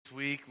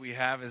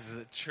have as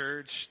a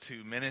church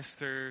to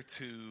minister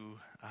to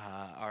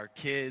our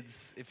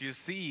kids. If you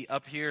see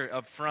up here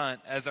up front,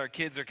 as our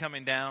kids are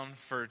coming down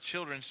for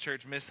Children's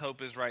Church, Miss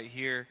Hope is right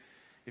here.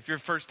 If you're a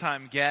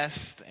first-time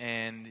guest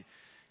and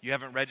you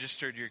haven't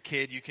registered your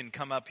kid, you can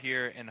come up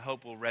here and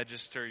Hope will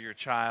register your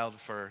child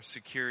for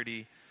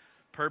security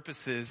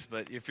purposes.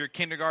 But if you're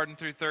kindergarten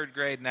through third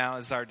grade, now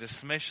is our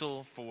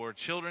dismissal for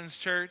Children's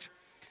Church.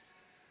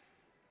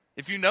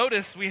 If you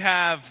notice, we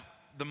have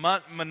the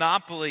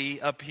Monopoly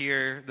up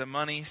here, the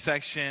money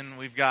section.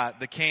 We've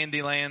got the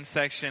Candyland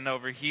section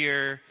over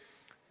here,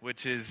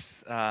 which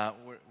is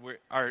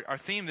our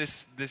theme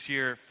this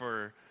year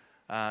for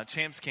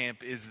Champs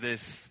Camp is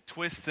this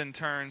twists and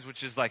turns,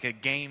 which is like a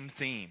game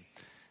theme.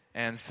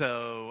 And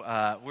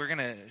so we're going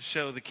to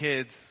show the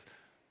kids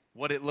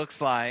what it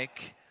looks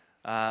like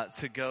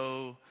to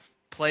go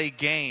play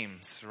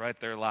games, right?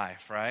 Their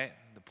life, right?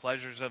 The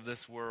pleasures of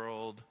this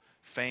world,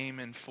 fame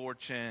and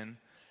fortune.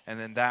 And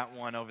then that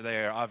one over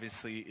there,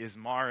 obviously, is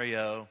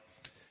Mario.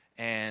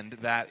 And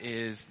that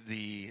is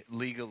the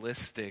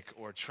legalistic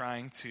or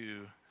trying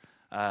to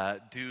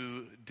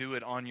do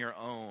it on your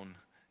own,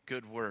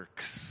 good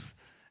works.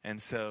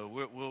 And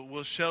so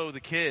we'll show the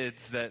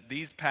kids that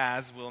these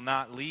paths will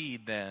not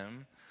lead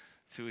them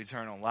to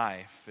eternal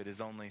life. It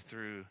is only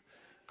through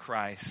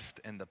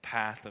Christ and the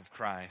path of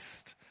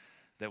Christ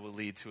that will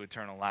lead to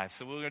eternal life.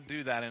 So we're going to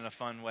do that in a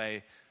fun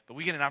way. But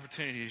we get an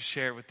opportunity to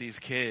share with these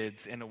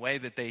kids in a way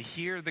that they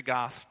hear the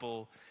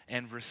gospel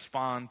and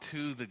respond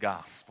to the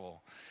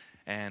gospel.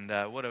 And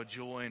what a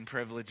joy and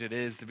privilege it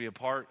is to be a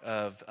part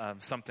of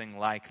something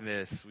like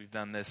this. We've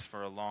done this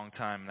for a long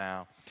time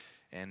now.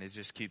 And it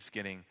just keeps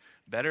getting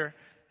better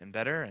and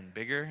better and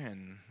bigger.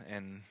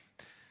 And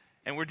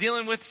we're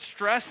dealing with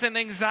stress and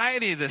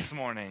anxiety this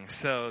morning.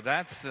 So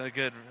that's a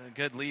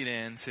good lead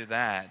in to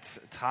that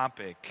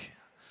topic.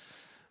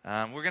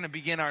 We're going to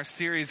begin our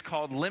series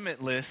called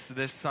Limitless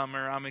this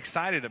summer. I'm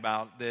excited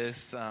about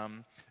this.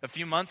 A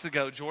few months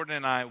ago, Jordan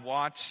and I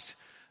watched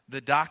the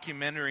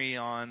documentary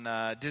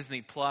on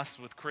Disney Plus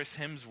with Chris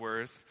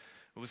Hemsworth.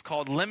 It was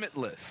called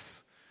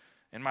Limitless.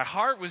 And my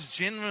heart was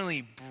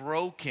genuinely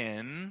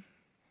broken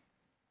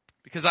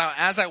because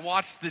as I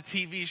watched the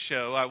TV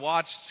show, I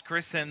watched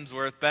Chris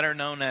Hemsworth, better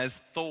known as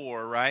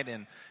Thor, right,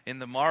 in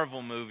the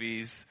Marvel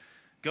movies,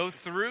 go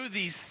through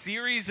these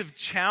series of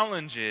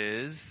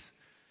challenges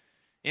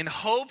in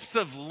hopes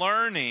of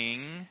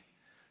learning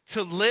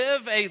to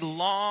live a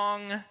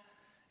long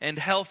and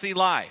healthy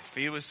life.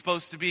 He was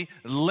supposed to be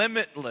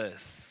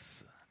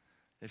limitless.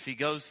 If he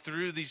goes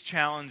through these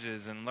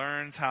challenges and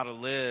learns how to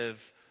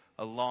live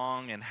a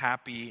long and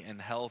happy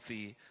and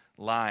healthy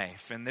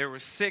life. And there were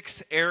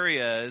 6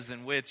 areas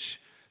in which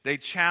they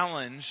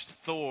challenged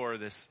Thor,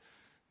 this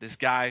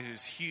guy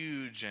who's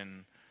huge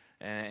and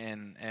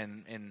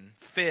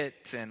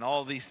fit and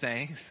all these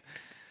things.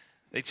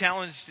 They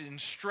challenged in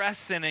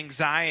stress and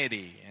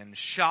anxiety and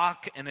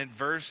shock and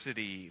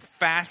adversity,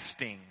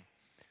 fasting,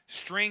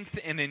 strength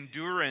and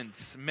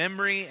endurance,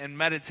 memory and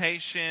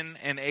meditation,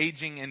 and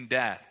aging and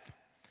death.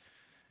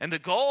 And the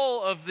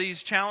goal of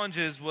these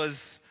challenges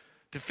was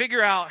to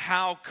figure out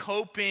how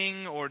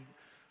coping or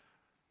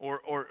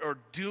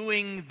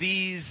doing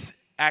these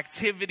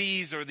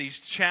activities or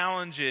these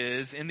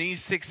challenges in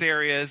these 6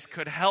 areas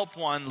could help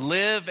one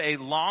live a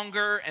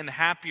longer and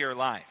happier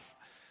life.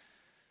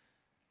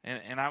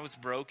 And I was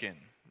broken,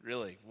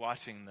 really,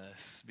 watching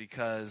this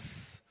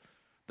because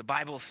the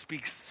Bible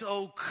speaks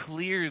so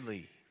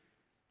clearly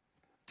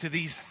to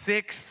these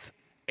 6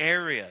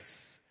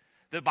 areas.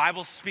 The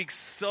Bible speaks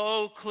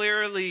so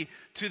clearly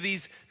to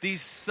these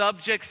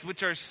subjects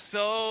which are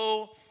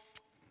so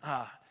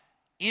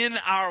in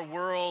our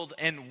world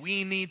and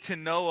we need to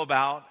know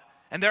about.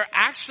 And they're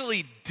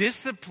actually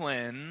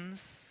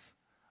disciplines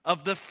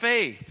of the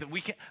faith.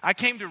 I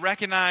came to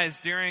recognize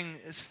during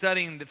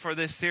studying for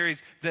this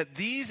series that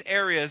these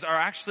areas are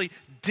actually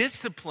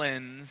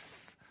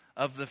disciplines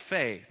of the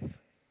faith.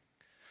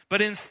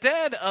 But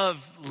instead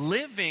of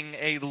living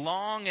a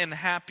long and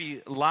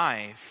happy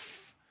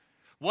life,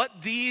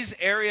 what these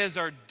areas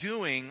are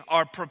doing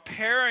are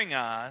preparing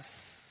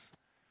us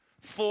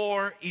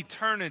for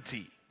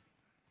eternity.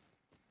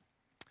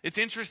 It's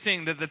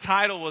interesting that the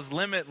title was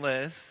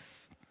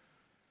Limitless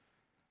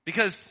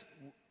because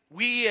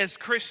we as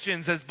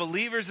Christians, as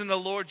believers in the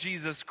Lord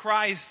Jesus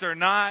Christ, are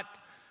not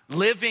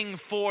living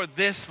for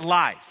this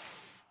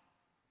life.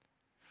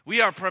 We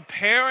are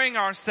preparing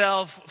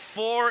ourselves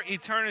for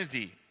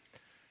eternity.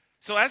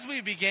 So as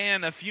we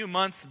began a few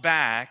months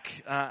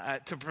back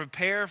to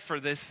prepare for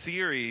this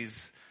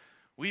series,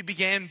 we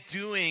began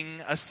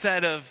doing a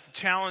set of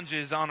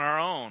challenges on our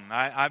own.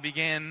 I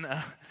began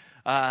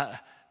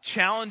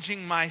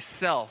challenging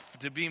myself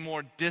to be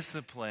more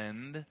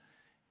disciplined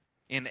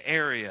in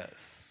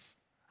areas.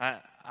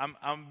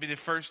 I'm be the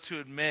first to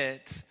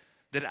admit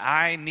that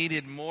I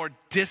needed more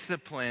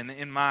discipline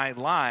in my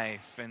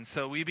life. And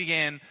so we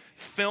began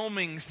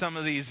filming some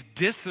of these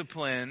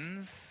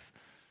disciplines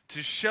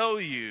to show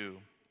you.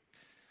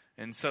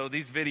 And so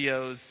these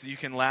videos, you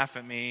can laugh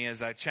at me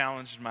as I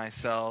challenged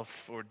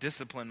myself or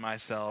disciplined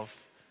myself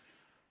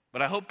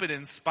But I hope it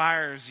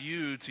inspires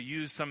you to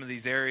use some of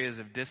these areas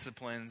of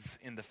disciplines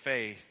in the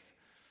faith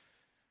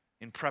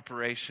in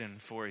preparation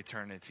for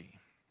eternity.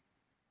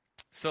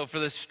 So for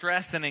the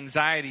stress and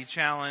anxiety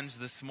challenge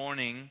this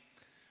morning,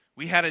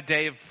 we had a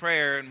day of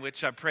prayer in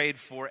which I prayed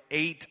for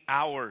 8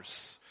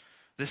 hours.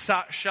 The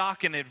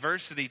shock and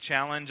adversity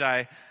challenge,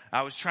 I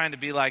was trying to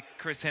be like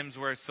Chris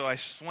Hemsworth, so I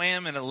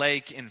swam in a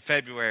lake in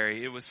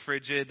February. It was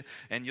frigid,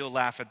 and you'll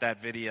laugh at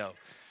that video.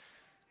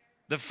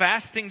 The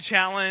fasting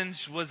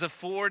challenge was a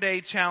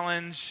 4-day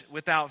challenge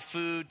without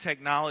food,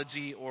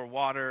 technology, or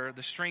water.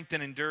 The strength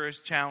and endurance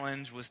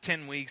challenge was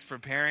 10 weeks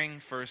preparing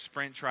for a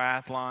sprint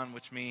triathlon,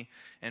 which me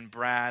and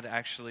Brad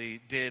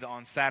actually did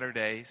on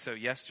Saturday. So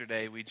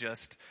yesterday we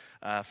just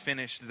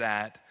finished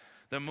that.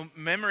 The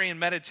memory and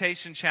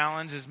meditation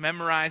challenge is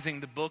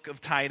memorizing the book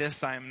of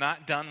Titus. I am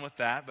not done with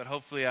that, but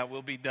hopefully I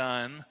will be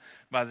done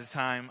by the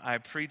time I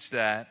preach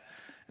that.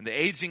 And the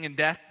aging and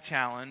death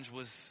challenge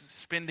was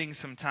spending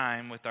some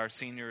time with our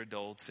senior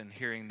adults and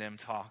hearing them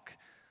talk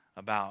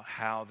about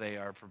how they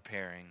are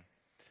preparing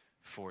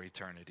for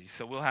eternity.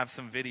 So we'll have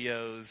some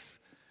videos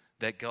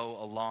that go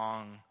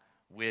along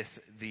with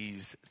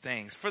these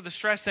things. For the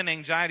stress and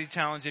anxiety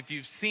challenge, if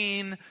you've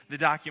seen the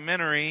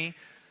documentary,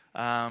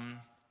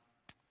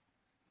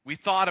 we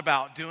thought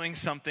about doing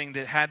something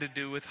that had to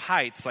do with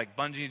heights, like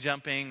bungee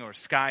jumping or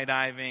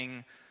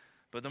skydiving.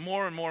 But the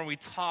more and more we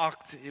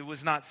talked, it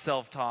was not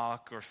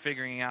self-talk or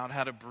figuring out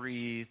how to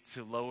breathe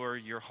to lower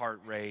your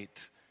heart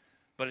rate,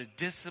 but a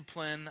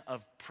discipline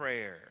of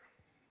prayer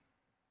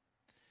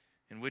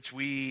in which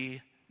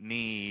we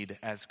need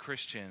as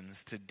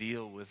Christians to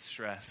deal with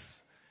stress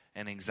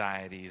and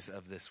anxieties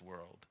of this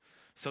world.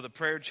 So the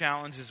prayer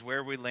challenge is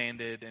where we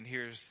landed, and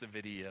here's the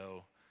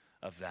video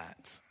of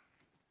that.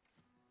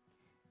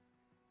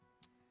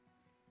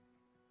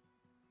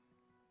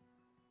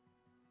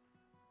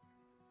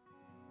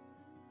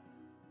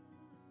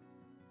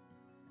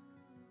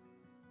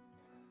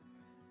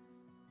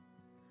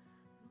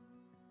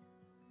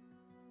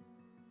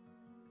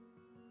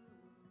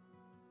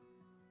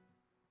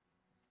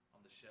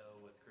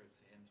 Show with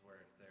Chris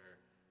Hemsworth,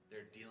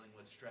 they're dealing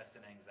with stress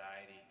and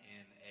anxiety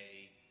in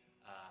a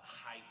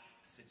height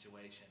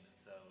situation, and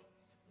so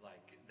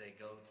like they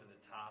go to the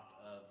top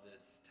of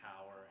this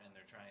tower and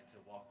they're trying to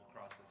walk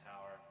across the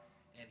tower,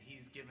 and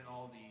he's given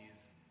all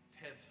these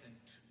tips and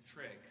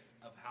tricks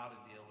of how to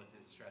deal with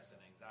his stress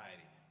and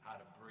anxiety, how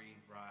to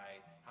breathe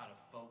right, how to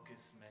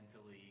focus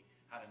mentally,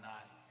 how to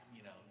not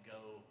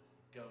go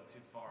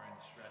too far in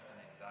stress and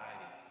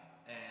anxiety,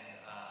 and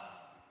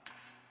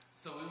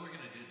so we were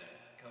going to do that.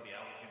 Cody,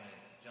 I was going to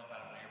jump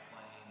out of an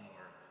airplane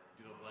or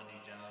do a bungee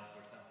jump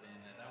or something,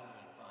 and that would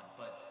have been fun.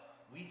 But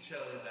we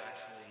chose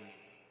actually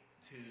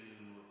to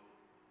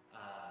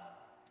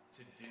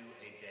do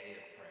a day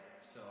of prayer.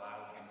 So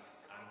I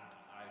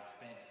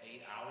spent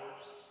 8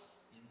 hours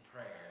in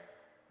prayer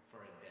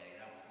for a day.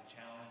 That was the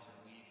challenge that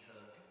we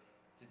took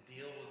to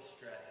deal with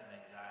stress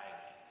and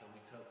anxiety. So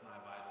we took my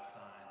vital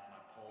signs, my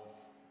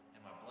pulse,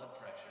 and my blood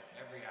pressure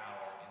every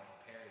hour and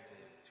compared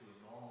it to a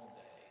normal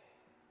day,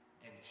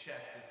 and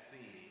check to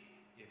see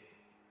if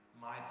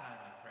my time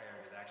in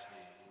prayer was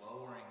actually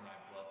lowering my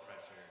blood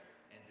pressure,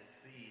 and to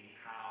see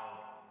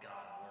how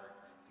God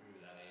worked through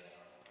that 8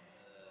 hours.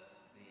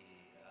 The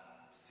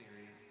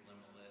series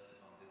Limitless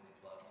on Disney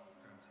Plus with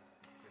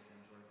Chris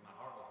Hemsworth, my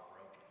heart was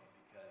broken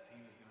because he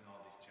was doing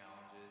all these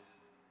challenges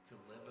to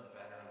live a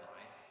better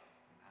life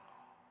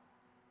now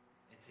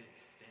and to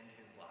extend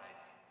his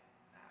life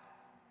now.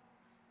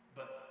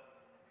 But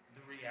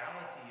the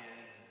reality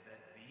is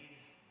that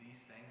these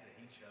things that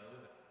he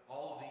chose,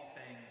 all of these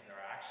things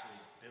are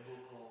actually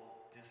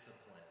biblical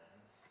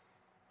disciplines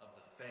of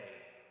the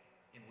faith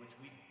in which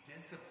we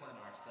discipline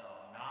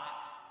ourselves,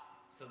 not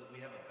so that we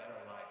have a better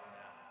life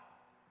now,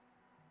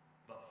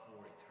 but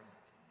for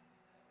eternity.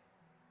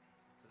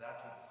 So that's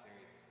what the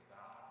series is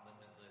about.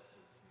 Limitless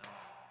is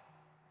not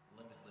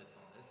limitless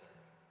on this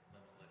earth.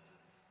 Limitless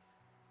is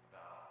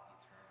about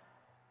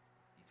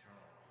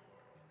eternal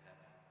reward in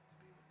heaven, to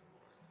be with the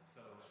Lord. And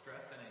so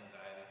stress and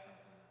anxiety is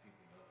something that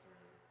people go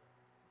through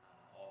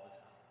all the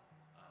time.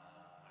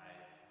 I'm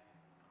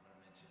going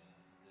to mention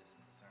this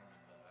in the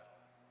sermon, but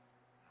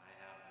I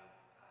had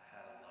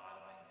a lot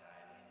of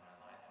anxiety in my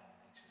life. I'm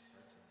an anxious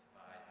person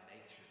by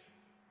nature.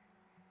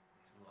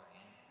 It's who I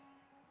am.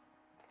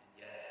 And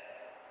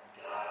yet,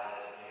 God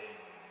has given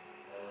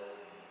me the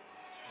ability to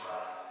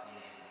trust in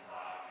His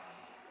life to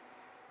me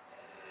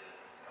and to do this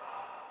with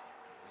God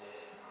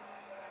amidst my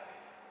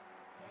anxiety.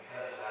 And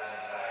because of that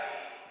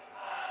anxiety,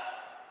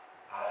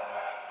 I've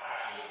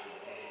actually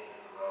been able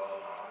to grow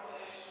in my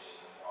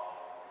relationship and walk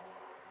with the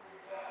Lord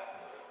through that.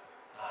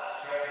 So,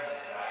 stress and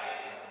anxiety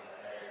is something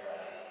that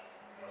everybody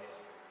goes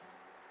through.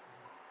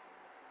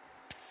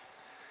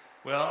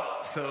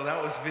 Well, so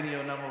that was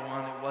video number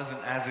one. It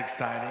wasn't as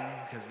exciting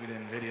because we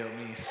didn't video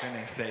me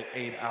spending, say,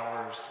 8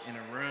 hours in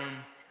a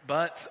room.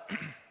 But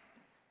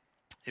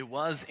it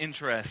was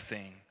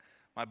interesting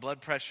My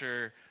blood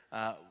pressure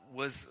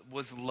was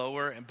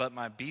lower, but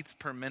my beats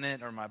per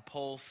minute or my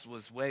pulse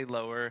was way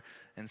lower.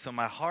 And so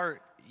my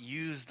heart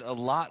used a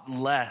lot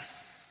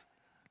less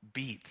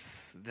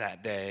beats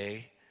that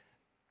day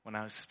when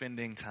I was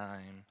spending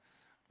time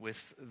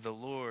with the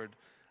Lord.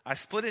 I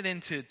split it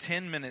into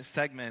 10-minute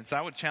segments.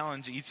 I would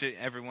challenge each and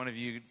every one of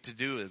you to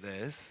do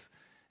this.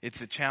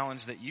 It's a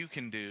challenge that you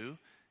can do.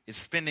 It's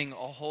spending a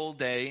whole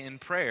day in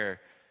prayer.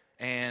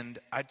 And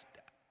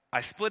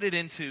I split it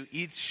into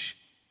each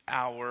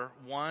hour,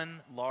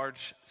 one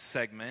large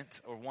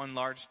segment or one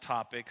large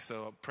topic.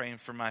 So praying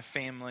for my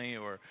family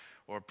or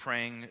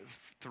praying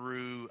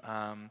through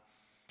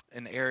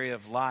an area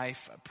of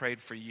life. I prayed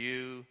for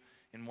you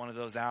in one of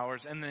those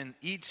hours. And then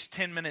each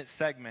 10-minute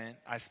segment,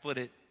 I split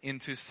it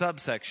into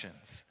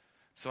subsections.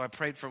 So I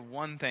prayed for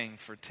one thing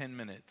for 10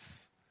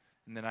 minutes.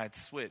 And then I'd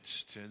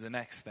switch to the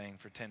next thing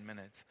for 10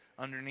 minutes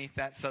underneath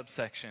that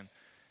subsection.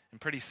 And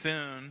pretty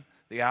soon,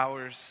 the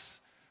hours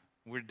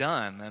were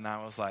done. And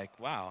I was like,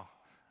 wow,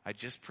 I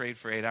just prayed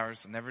for 8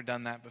 hours. Never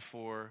done that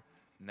before.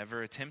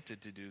 Never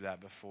attempted to do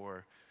that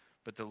before.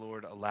 But the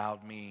Lord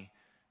allowed me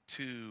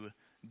to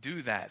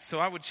do that. So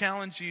I would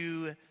challenge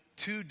you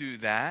to do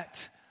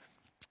that.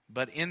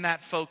 But in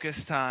that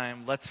focus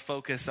time, let's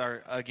focus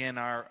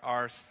ourselves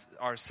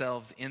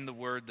in the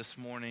Word this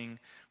morning.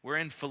 We're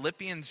in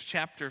Philippians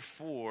chapter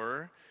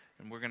 4,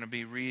 and we're going to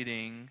be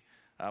reading.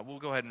 We'll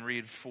go ahead and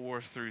read 4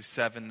 through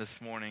 7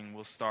 this morning.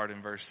 We'll start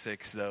in verse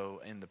 6,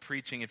 though, in the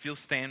preaching. If you'll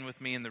stand with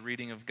me in the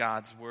reading of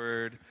God's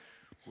Word,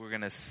 we're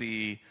going to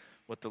see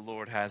what the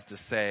Lord has to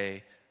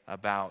say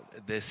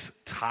about this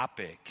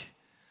topic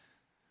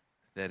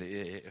that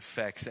it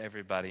affects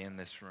everybody in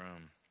this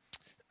room.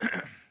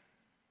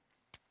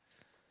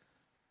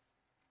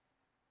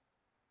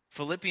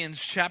 Philippians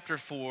chapter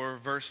 4,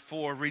 verse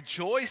 4,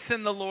 rejoice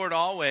in the Lord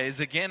always.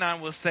 Again, I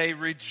will say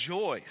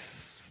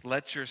rejoice.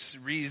 Let your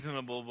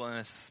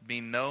reasonableness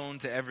be known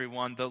to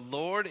everyone. The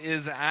Lord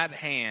is at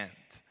hand.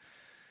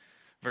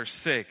 Verse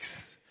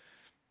 6,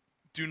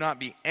 do not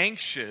be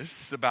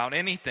anxious about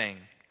anything,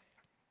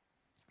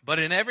 but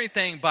in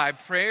everything by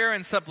prayer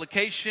and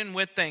supplication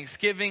with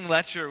thanksgiving,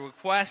 let your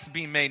requests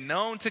be made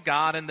known to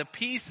God, and the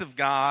peace of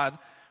God,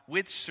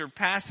 which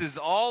surpasses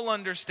all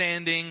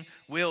understanding,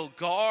 will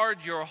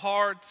guard your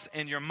hearts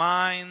and your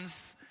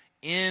minds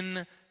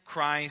in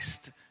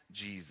Christ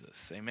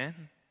Jesus. Amen?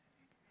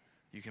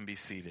 You can be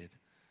seated.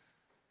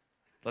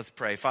 Let's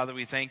pray. Father,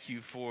 we thank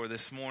you for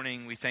this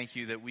morning. We thank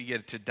you that we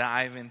get to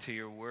dive into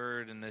your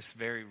word in this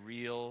very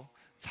real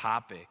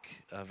topic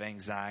of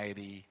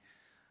anxiety.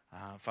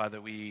 Father,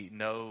 we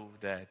know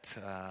that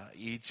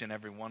each and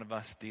every one of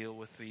us deal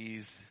with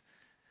these,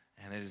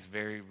 and it is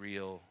very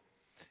real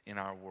in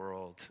our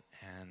world.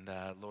 And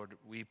Lord,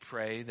 we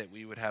pray that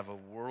we would have a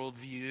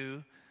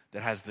worldview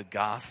that has the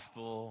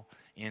gospel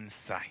in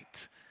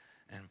sight.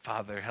 And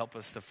Father, help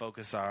us to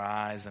focus our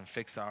eyes and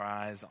fix our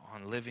eyes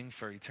on living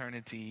for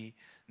eternity,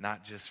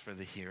 not just for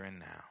the here and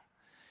now.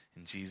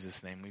 In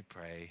Jesus' name we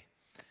pray.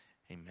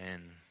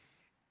 Amen.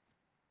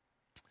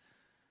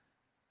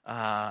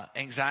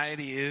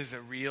 Anxiety is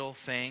a real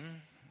thing.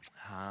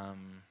 A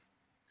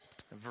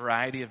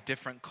variety of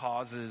different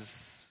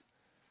causes.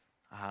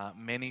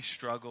 Many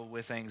struggle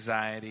with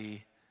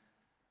anxiety.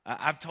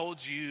 I've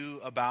told you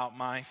about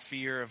my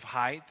fear of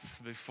heights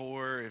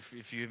before,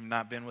 if you've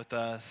not been with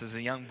us. As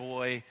a young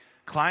boy,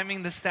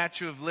 climbing the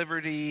Statue of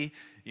Liberty,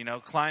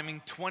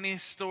 climbing 20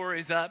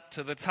 stories up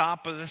to the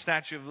top of the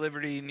Statue of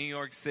Liberty, New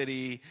York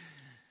City.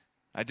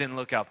 I didn't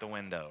look out the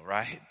window,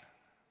 right?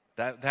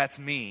 That's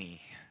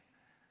me,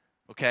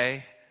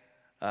 okay?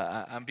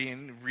 I'm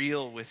being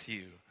real with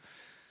you.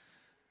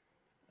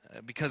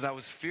 Because I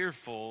was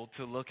fearful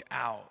to look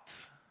out.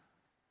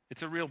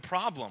 It's a real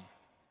problem,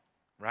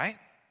 right?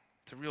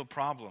 It's a real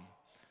problem.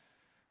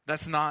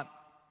 That's not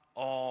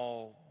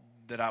all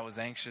that I was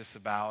anxious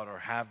about or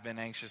have been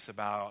anxious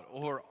about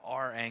or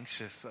are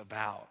anxious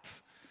about.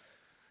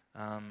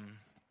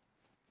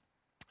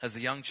 As a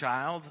young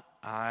child,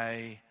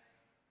 I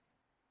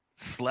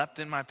slept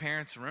in my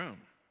parents' room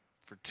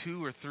for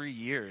 2 or 3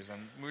 years.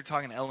 And we were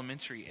talking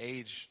elementary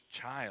age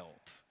child.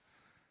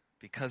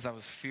 Because I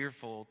was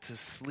fearful to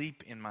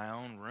sleep in my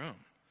own room.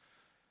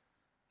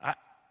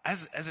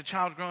 As a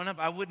child growing up,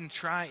 I wouldn't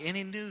try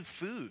any new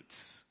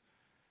foods.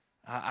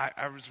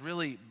 I was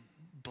really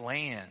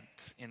bland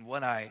in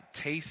what I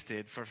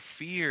tasted for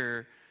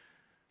fear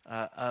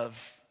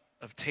of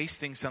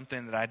tasting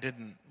something that I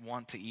didn't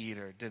want to eat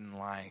or didn't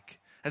like.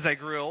 As I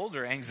grew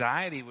older,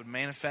 anxiety would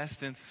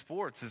manifest in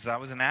sports as I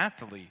was an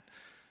athlete.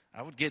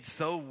 I would get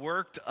so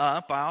worked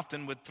up, I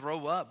often would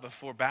throw up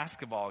before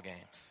basketball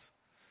games.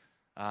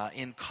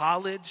 In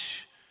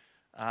college,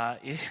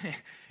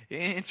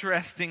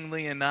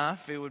 interestingly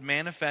enough, it would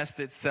manifest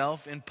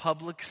itself in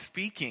public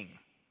speaking.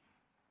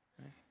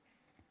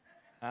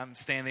 I'm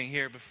standing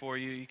here before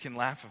you. You can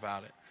laugh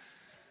about it.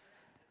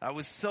 I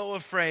was so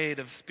afraid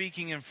of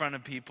speaking in front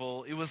of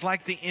people. It was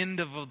like the end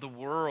of the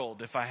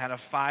world if I had a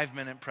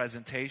 5-minute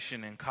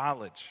presentation in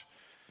college.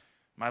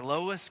 My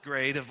lowest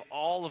grade of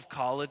all of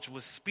college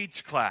was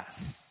speech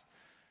class.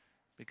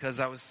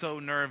 because I was so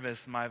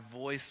nervous my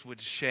voice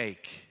would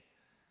shake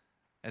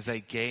as I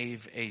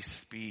gave a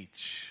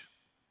speech.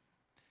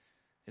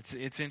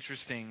 It's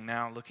interesting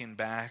now looking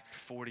back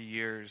 40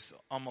 years,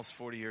 almost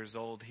 40 years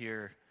old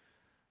here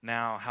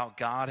now, how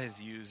God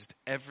has used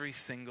every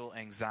single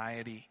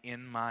anxiety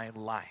in my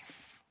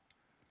life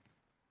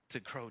to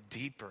grow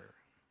deeper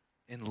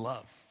in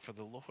love for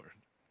the Lord.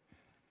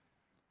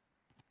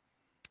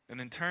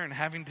 And in turn,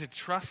 having to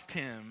trust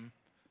Him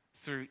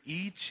through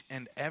each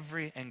and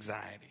every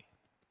anxiety.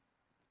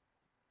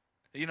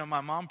 You know,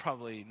 my mom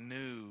probably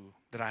knew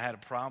that I had a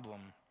problem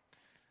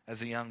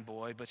as a young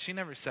boy, but she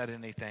never said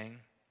anything.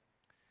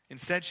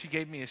 Instead, she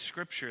gave me a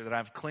scripture that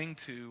I've clung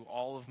to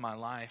all of my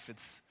life.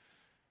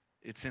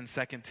 It's in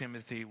 2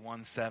 Timothy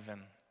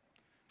 1:7.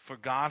 For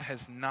God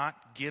has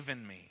not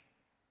given me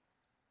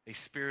a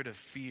spirit of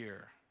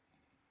fear,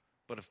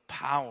 but of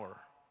power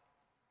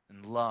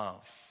and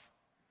love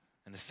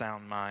and a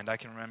sound mind. I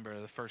can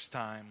remember the first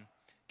time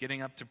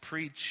getting up to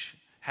preach,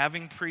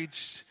 having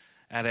preached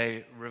at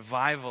a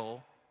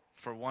revival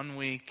for 1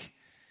 week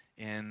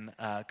in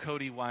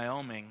Cody,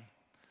 Wyoming,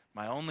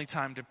 my only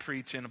time to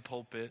preach in a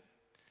pulpit,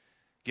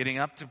 getting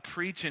up to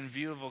preach in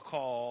view of a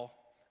call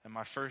in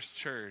my first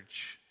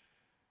church.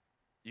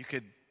 You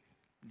could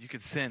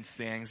sense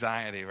the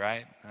anxiety,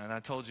 right? And I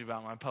told you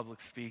about my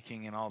public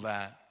speaking and all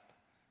that.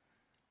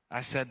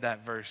 I said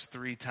that verse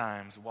 3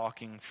 times,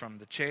 walking from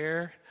the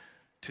chair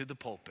to the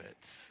pulpit.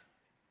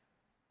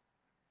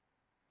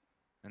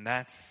 And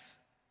that's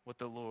what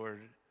the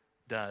Lord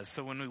does.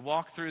 So when we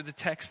walk through the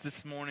text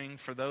this morning,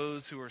 for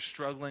those who are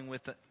struggling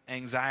with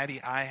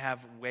anxiety, I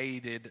have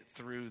waded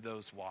through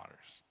those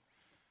waters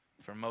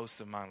for most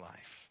of my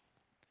life.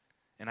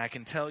 And I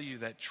can tell you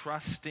that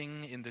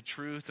trusting in the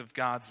truth of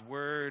God's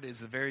word is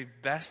the very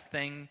best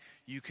thing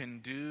you can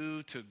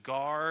do to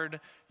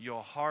guard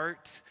your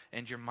heart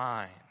and your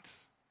mind.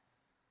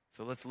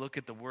 So let's look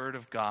at the word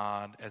of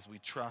God as we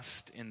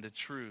trust in the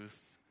truth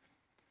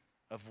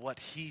of what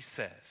He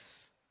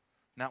says.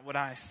 Not what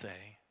I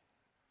say,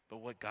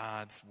 but what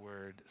God's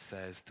word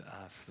says to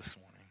us this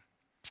morning.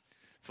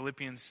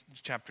 Philippians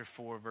chapter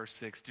 4, verse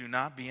 6. Do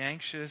not be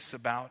anxious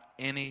about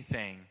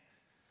anything,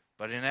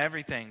 but in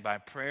everything, by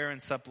prayer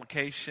and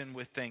supplication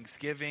with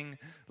thanksgiving,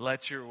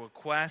 let your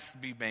requests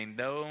be made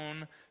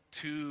known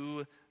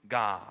to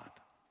God.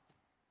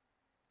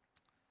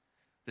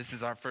 This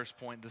is our first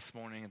point this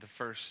morning, the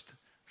first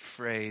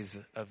phrase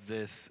of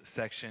this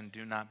section.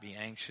 Do not be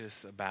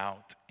anxious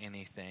about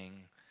anything.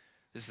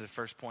 This is the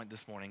first point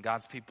this morning.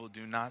 God's people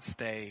do not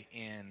stay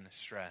in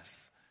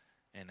stress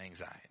and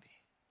anxiety.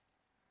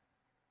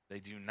 They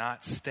do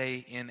not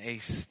stay in a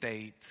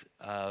state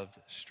of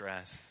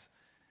stress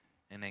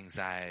and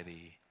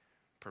anxiety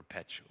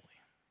perpetually.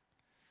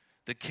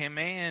 The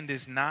command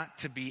is not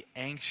to be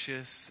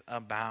anxious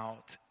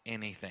about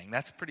anything.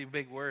 That's a pretty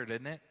big word,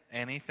 isn't it?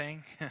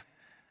 Anything?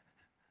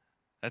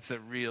 That's a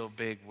real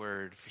big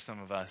word for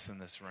some of us in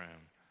this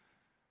room.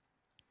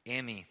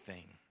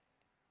 Anything.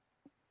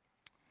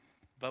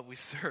 But we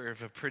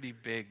serve a pretty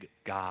big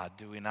God,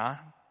 do we not?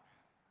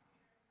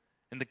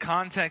 In the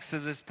context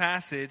of this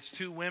passage,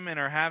 2 women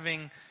are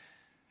having,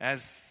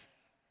 as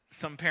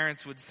some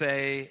parents would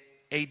say,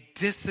 a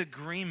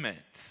disagreement,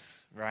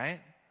 right?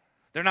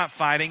 They're not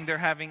fighting, they're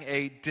having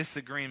a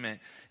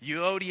disagreement.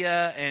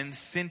 Euodia and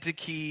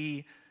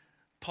Syntyche,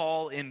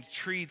 Paul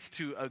entreats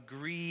to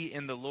agree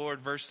in the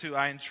Lord. Verse 2,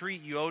 I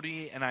entreat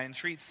Euodia and I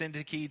entreat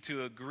Syntyche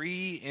to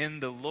agree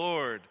in the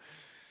Lord.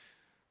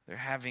 They're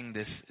having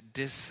this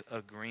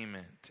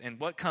disagreement. And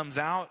what comes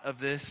out of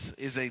this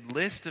is a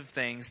list of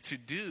things to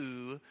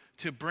do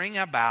to bring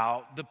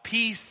about the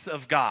peace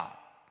of God.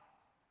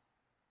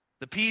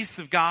 The peace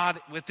of God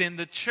within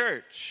the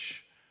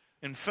church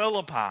in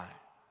Philippi.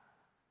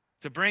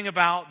 To bring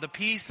about the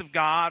peace of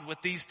God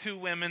with these 2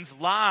 women's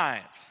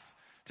lives.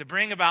 To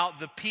bring about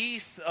the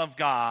peace of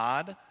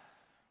God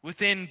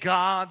within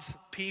God's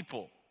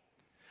people.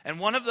 And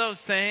one of those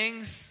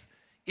things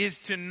is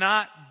to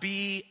not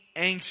be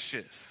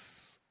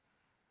anxious.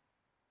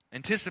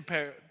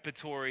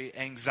 Anticipatory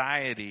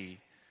anxiety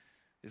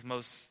is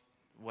most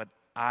what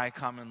I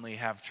commonly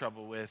have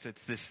trouble with.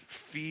 It's this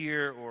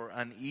fear or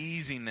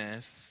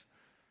uneasiness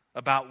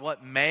about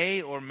what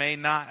may or may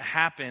not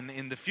happen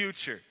in the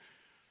future.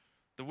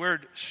 The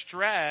word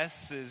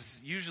stress is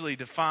usually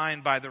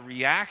defined by the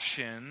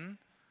reaction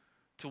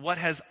to what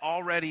has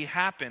already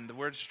happened. The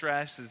word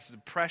stress is the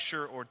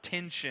pressure or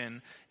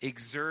tension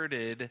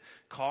exerted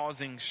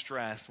causing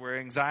stress, where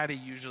anxiety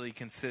usually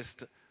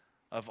consists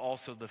of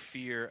also the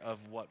fear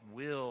of what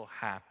will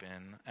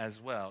happen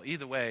as well.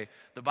 Either way,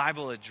 the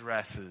Bible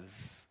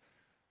addresses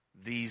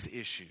these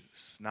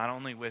issues, not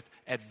only with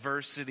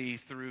adversity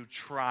through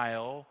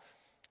trial,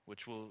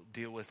 which we'll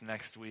deal with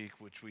next week,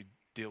 which we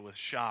deal with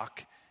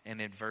shock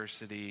and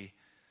adversity,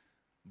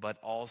 but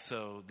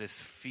also this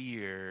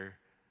fear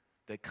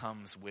that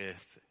comes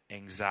with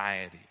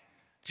anxiety.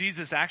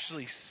 Jesus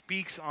actually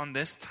speaks on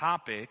this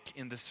topic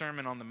in the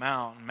Sermon on the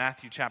Mount in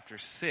Matthew chapter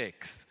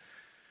 6,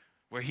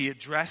 where he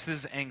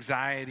addresses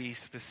anxiety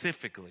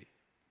specifically.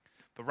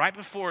 But right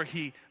before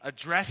he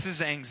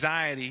addresses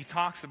anxiety, he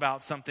talks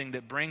about something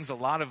that brings a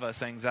lot of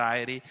us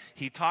anxiety.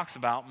 He talks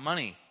about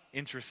money,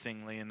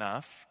 interestingly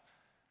enough.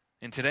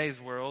 In today's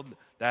world,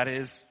 that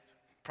is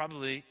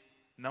probably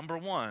number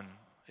one,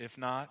 if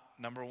not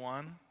number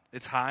one.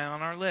 It's high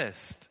on our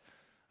list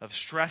of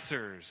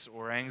stressors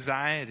or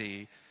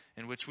anxiety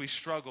in which we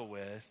struggle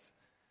with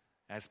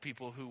as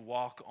people who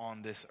walk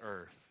on this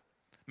earth.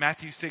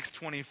 Matthew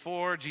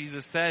 6:24,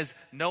 Jesus says,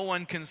 no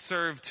one can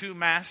serve two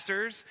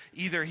masters.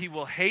 Either he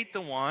will hate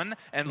the one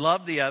and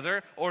love the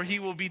other, or he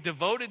will be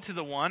devoted to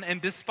the one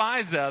and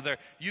despise the other.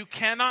 You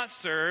cannot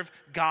serve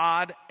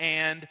God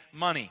and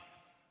money.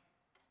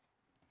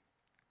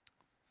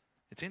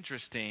 It's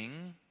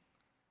interesting.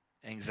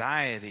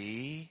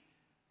 Anxiety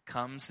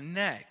comes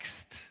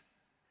next.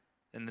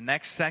 In the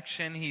next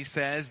section, he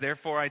says,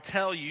 therefore I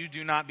tell you,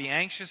 do not be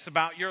anxious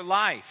about your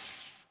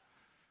life,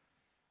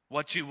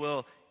 what you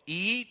will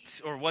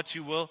eat or what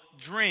you will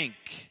drink,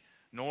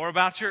 nor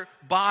about your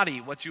body,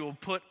 what you will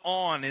put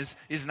on. Is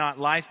not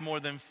life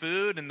more than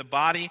food, and the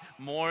body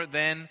more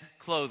than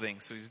clothing?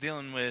 So he's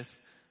dealing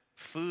with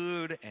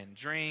food and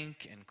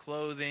drink and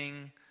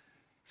clothing.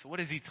 So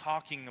what is he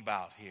talking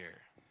about here?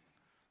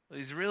 Well,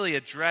 he's really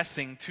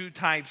addressing two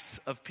types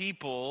of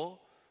people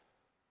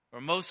who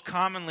are most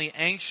commonly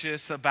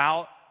anxious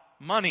about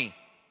money: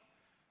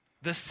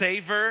 the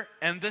saver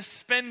and the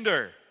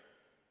spender.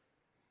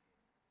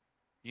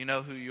 You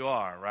know who you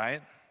are,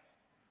 right?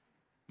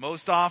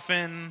 Most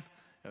often,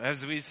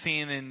 as we've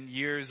seen in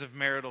years of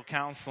marital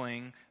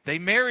counseling, they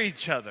marry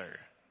each other.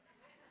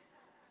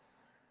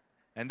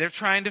 And they're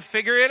trying to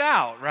figure it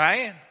out,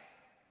 right?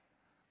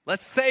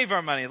 Let's save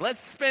our money.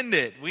 Let's spend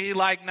it. We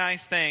like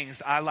nice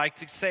things. I like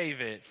to save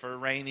it for a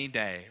rainy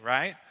day,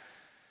 right?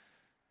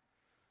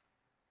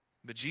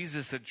 But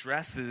Jesus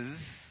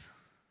addresses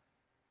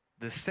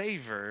the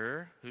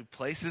saver who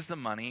places the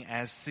money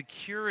as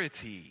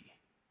security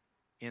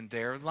in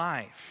their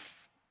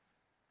life.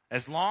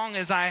 As long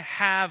as I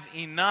have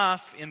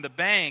enough in the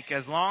bank,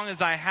 as long as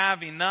I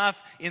have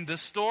enough in the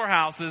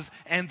storehouses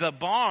and the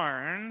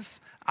barns,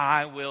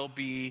 I will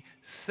be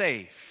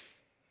safe.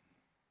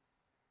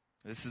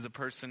 This is the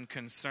person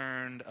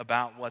concerned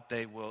about what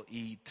they will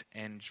eat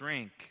and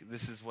drink.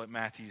 This is what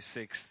Matthew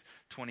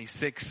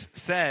 6:26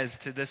 says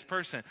to this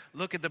person.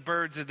 Look at the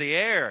birds of the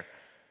air.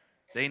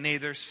 They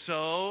neither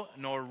sow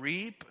nor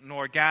reap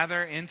nor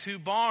gather into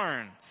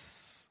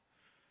barns,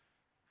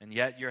 and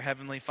yet your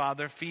heavenly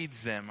Father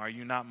feeds them. Are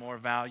you not more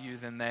value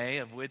than they?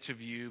 Of which of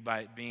you,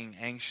 by being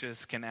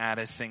anxious, can add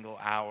a single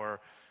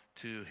hour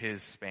to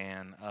his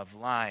span of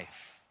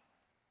life?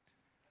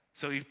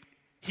 So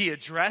he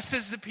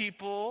addresses the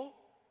people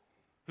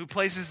who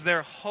places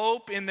their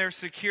hope in their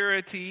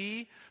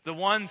security, the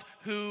ones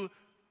who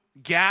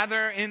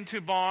gather into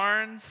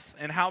barns.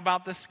 And how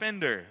about the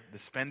spender? The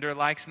spender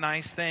likes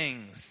nice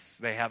things.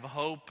 They have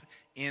hope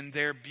in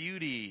their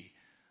beauty,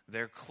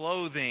 their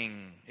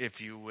clothing, if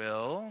you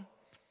will.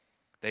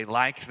 They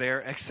like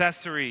their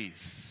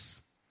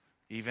accessories,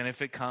 even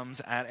if it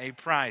comes at a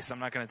price. I'm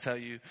not going to tell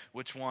you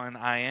which one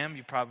I am.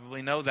 You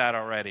probably know that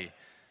already.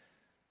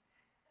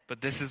 But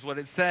this is what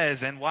it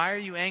says. And why are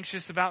you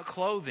anxious about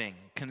clothing?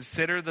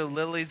 Consider the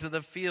lilies of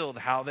the field,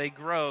 how they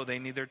grow. They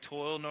neither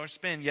toil nor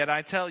spin. Yet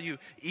I tell you,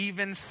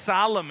 even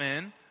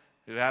Solomon,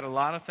 who had a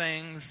lot of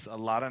things, a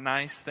lot of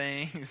nice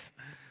things,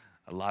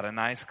 a lot of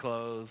nice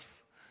clothes,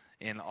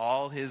 in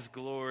all his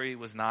glory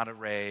was not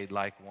arrayed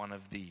like one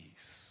of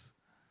these.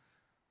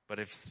 But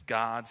if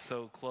God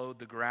so clothed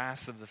the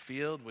grass of the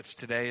field, which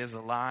today is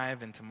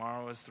alive and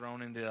tomorrow is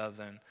thrown into the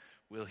oven,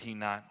 will he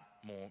not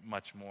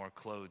much more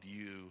clothe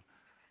you,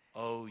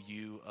 O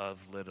you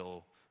of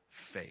little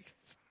faith?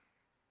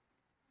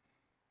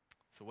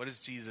 So what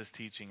is Jesus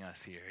teaching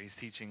us here? He's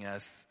teaching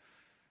us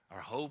our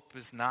hope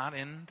is not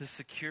in the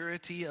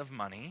security of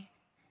money,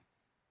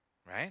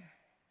 right?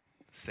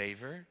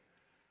 Savor.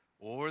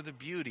 Or the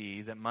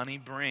beauty that money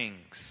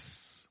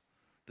brings,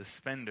 the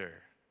spender,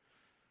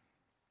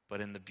 but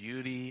in the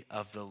beauty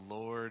of the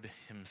Lord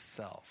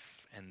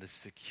himself and the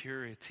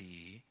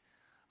security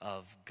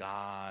of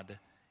God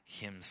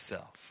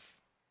himself.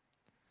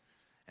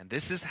 And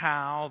this is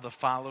how the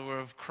follower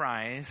of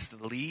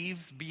Christ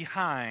leaves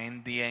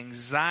behind the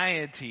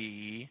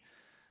anxiety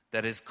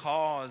that is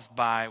caused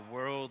by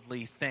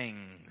worldly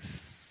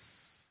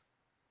things.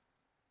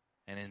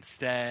 And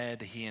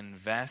instead, he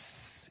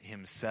invests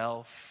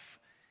himself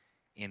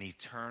in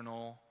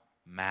eternal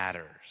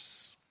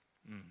matters.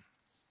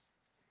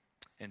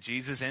 And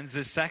Jesus ends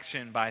this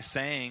section by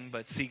saying,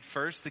 but seek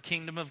first the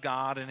kingdom of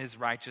God and his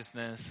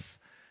righteousness,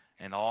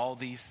 and all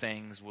these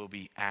things will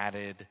be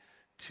added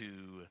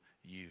to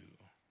you.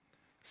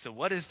 So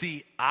what is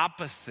the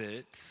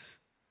opposite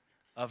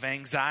of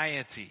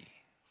anxiety?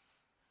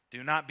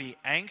 Do not be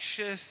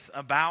anxious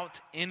about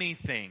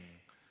anything.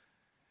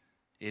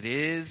 It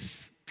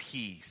is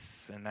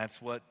peace. And that's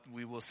what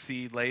we will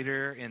see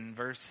later in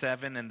verse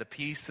 7. And the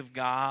peace of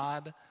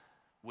God,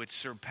 which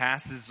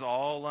surpasses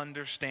all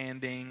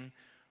understanding,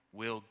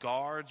 will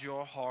guard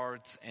your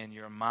hearts and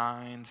your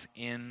minds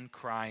in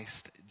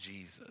Christ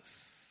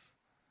Jesus.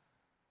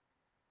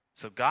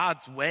 So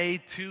God's way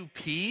to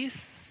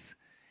peace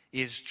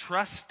is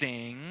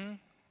trusting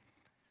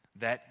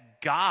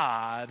that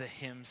God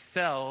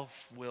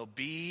himself will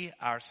be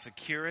our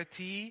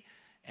security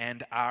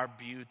and our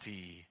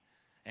beauty,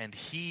 and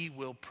he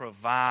will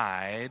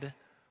provide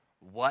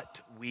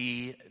what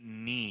we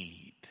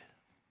need.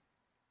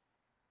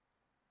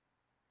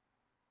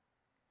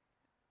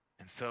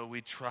 And so we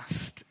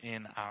trust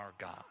in our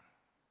God,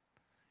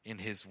 in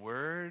his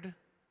word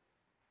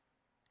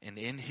and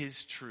in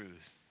his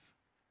truth.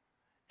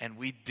 And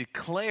we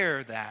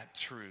declare that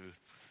truth.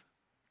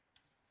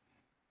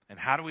 And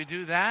how do we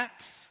do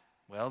that?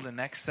 Well, the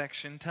next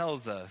section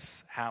tells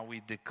us how we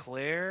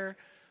declare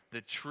the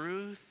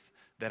truth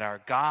that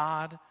our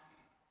God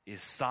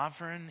is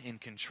sovereign, in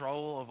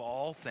control of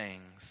all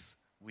things.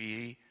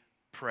 We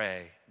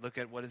pray. Look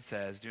at what it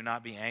says. Do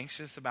not be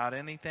anxious about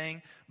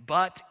anything,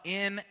 but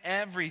in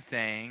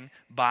everything,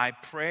 by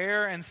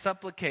prayer and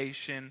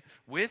supplication,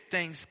 with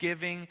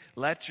thanksgiving,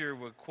 let your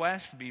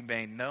requests be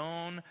made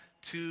known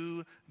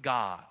to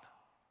God.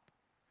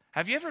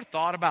 Have you ever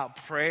thought about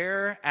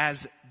prayer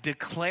as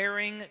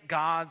declaring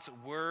God's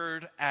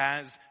word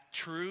as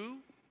true?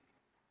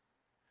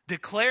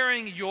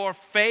 Declaring your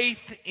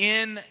faith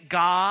in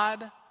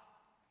God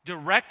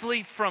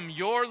directly from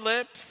your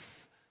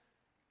lips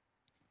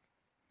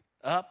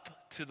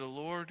up to the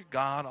Lord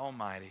God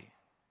Almighty.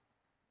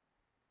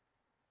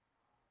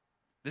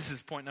 This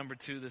is point number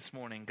 2 this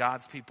morning.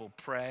 God's people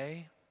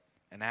pray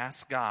and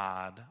ask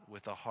God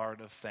with a heart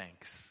of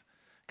thanks.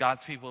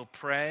 God's people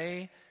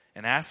pray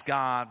and ask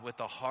God with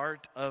a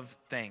heart of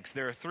thanks.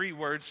 There are 3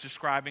 words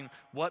describing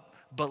what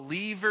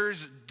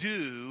believers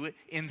do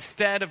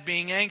instead of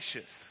being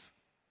anxious.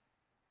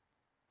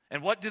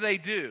 And what do they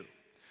do?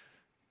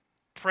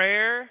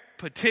 Prayer,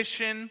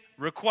 petition,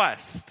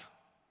 request.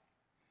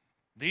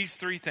 These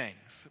 3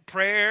 things.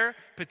 Prayer,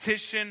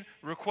 petition,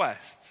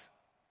 request.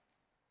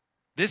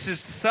 This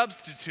is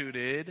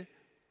substituted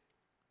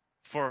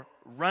for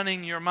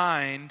running your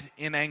mind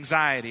in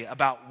anxiety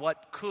about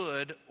what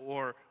could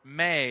or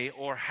may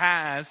or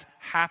has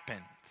happened.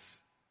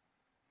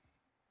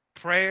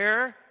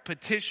 Prayer,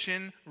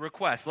 petition,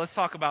 request. Let's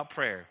talk about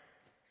prayer.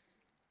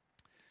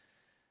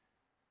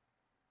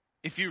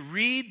 If you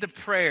read the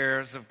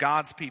prayers of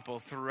God's people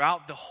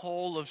throughout the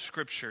whole of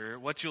Scripture,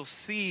 what you'll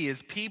see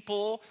is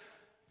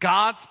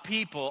God's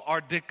people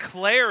are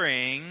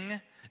declaring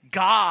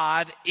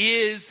God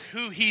is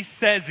who he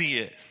says he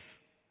is.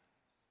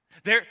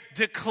 They're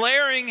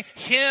declaring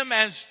him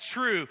as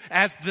true,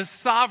 as the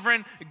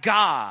sovereign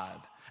God,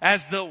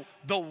 as the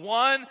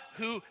one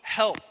who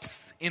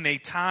helps in a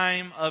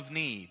time of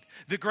need.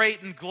 The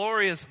great and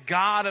glorious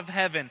God of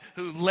heaven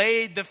who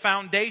laid the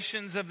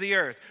foundations of the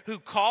earth, who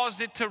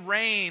caused it to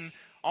rain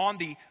on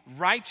the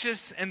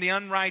righteous and the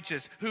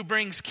unrighteous, who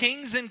brings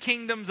kings and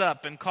kingdoms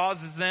up and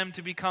causes them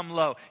to become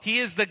low. He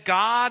is the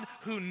God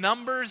who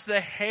numbers the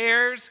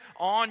hairs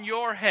on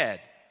your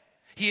head.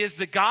 He is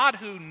the God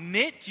who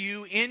knit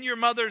you in your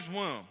mother's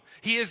womb.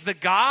 He is the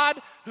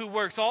God who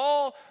works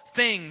all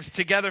things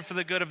together for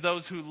the good of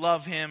those who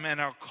love him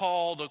and are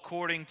called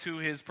according to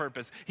his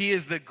purpose. He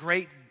is the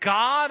great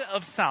God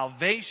of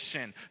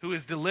salvation who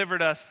has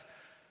delivered us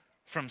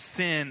from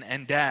sin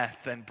and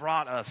death and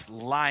brought us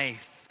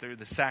life through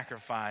the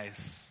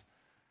sacrifice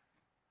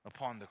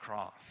upon the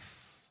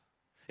cross.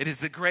 It is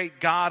the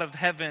great God of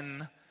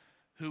heaven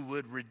who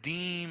would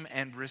redeem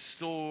and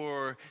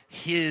restore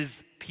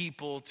his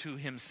people to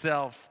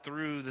himself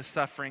through the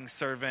suffering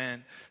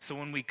servant. So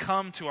when we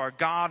come to our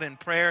God in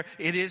prayer,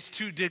 it is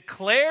to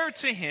declare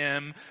to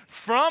him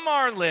from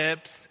our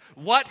lips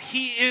what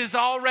he is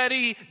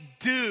already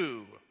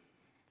due.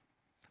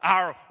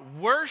 Our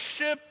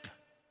worship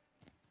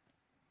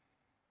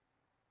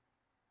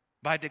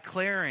by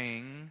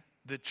declaring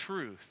the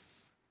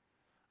truth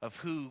of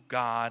who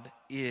God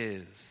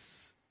is.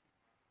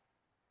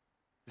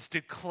 It's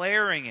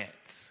declaring it.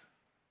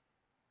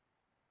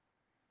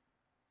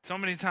 So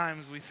many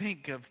times we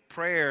think of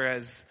prayer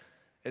as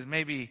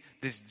maybe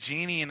this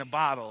genie in a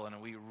bottle,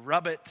 and we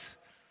rub it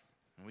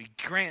and we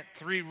grant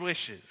 3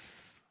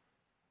 wishes.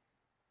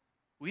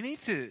 We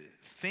need to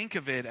think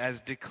of it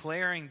as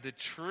declaring the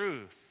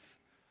truth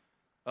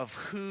of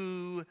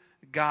who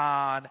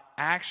God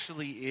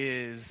actually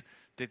is,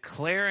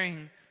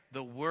 declaring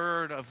the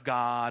word of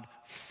God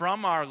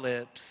from our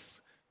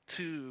lips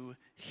to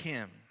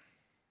him.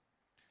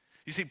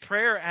 You see,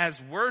 prayer as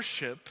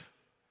worship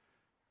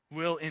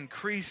will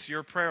increase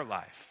your prayer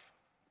life.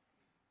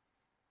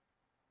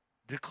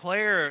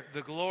 Declare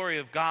the glory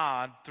of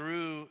God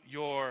through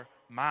your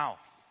mouth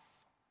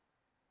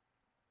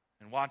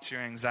and watch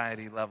your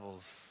anxiety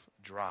levels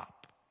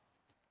drop.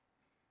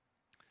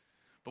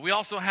 But we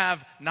also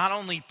have not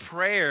only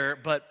prayer,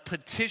 but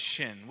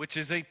petition, which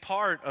is a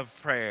part of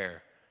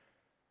prayer.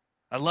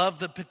 I love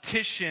the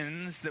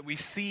petitions that we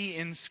see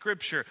in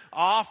Scripture.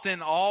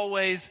 Often,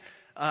 always,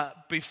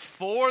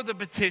 before the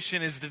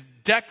petition is the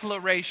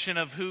declaration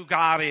of who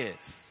God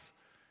is.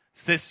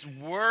 It's this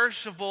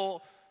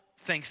worshipful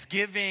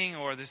thanksgiving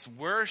or this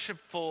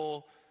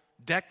worshipful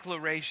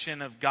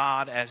declaration of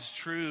God as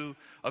true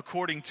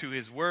according to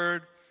his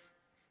word.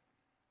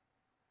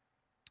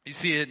 You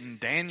see it in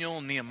Daniel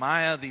and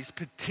Nehemiah. These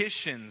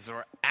petitions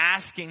are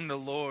asking the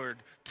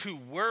Lord to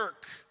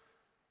work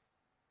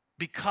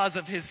because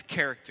of his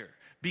character,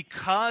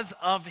 because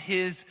of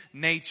his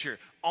nature,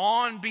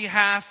 on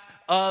behalf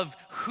of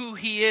who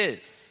he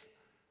is.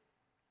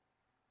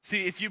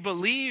 See, if you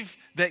believe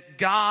that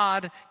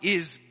God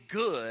is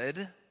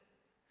good,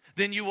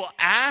 then you will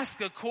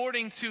ask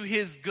according to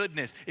his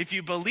goodness. If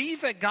you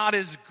believe that God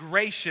is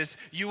gracious,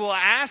 you will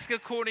ask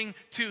according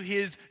to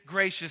his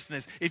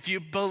graciousness. If you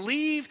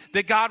believe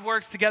that God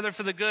works together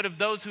for the good of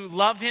those who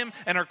love him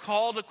and are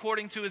called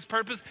according to his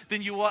purpose,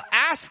 then you will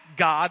ask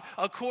God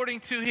according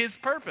to his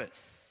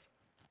purpose.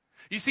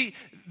 You see,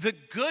 the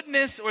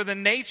goodness or the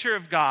nature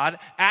of God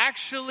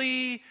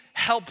actually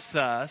helps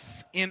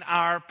us in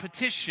our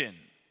petition.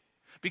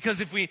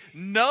 Because if we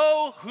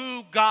know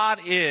who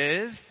God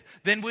is,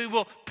 then we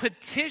will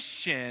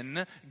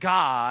petition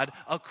God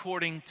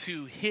according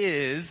to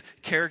his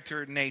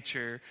character,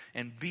 nature,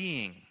 and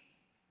being.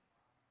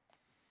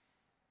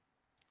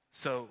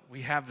 So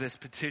we have this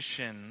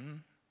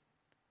petition.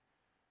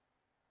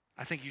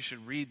 I think you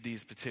should read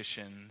these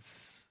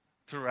petitions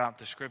throughout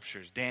the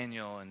scriptures,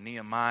 Daniel and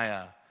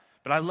Nehemiah.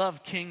 But I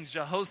love King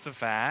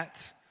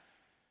Jehoshaphat.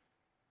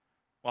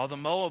 While the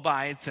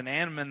Moabites and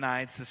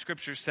Ammonites, the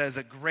scripture says,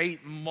 a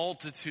great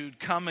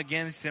multitude come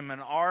against him, an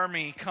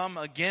army come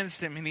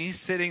against him, and he's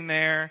sitting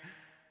there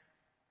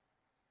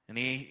and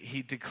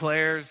he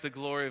declares the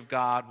glory of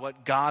God,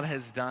 what God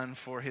has done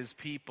for his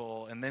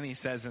people. And then he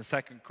says in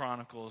 2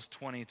 Chronicles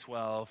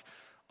 20:12,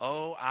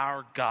 "O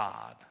our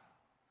God,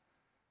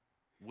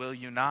 will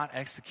you not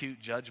execute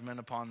judgment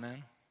upon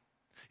them?"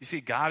 You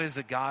see, God is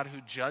a God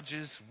who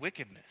judges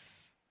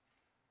wickedness.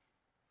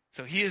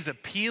 So he is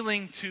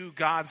appealing to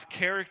God's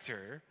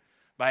character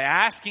by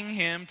asking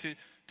him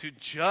to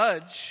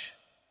judge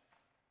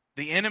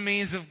the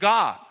enemies of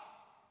God.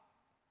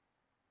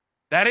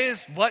 That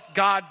is what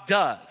God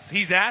does.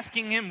 He's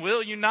asking him,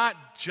 will you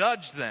not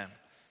judge them?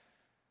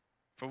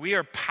 For we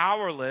are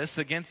powerless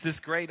against this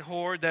great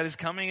horde that is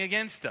coming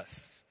against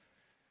us.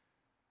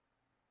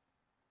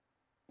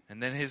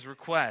 And then his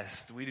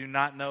request, we do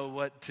not know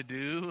what to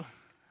do,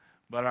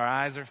 but our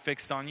eyes are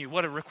fixed on you.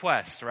 What a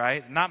request,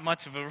 right? Not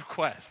much of a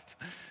request.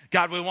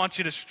 God, we want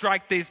you to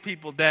strike these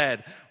people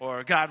dead.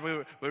 Or God,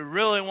 we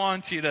really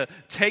want you to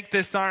take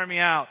this army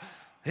out.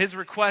 His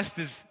request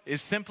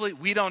is simply,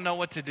 we don't know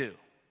what to do,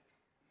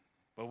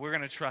 but we're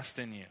going to trust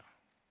in you.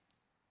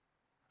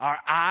 Our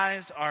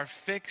eyes are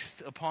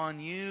fixed upon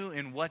you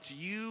and what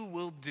you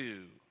will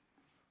do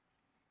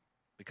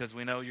because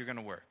we know you're going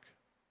to work.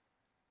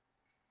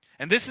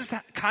 And this is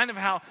kind of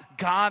how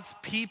God's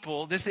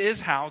people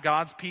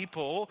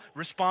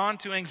respond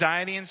to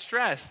anxiety and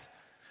stress.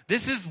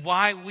 This is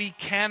why we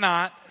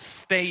cannot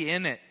stay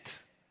in it.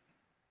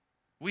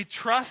 We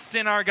trust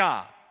in our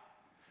God.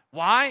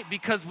 Why?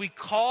 Because we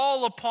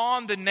call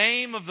upon the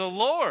name of the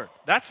Lord.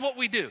 That's what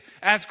we do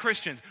as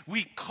Christians.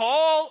 We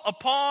call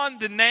upon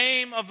the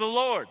name of the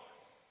Lord.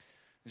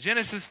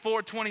 Genesis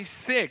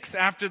 4:26,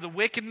 after the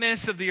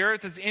wickedness of the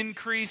earth has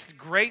increased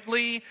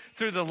greatly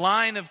through the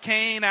line of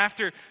Cain,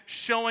 after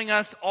showing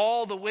us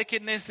all the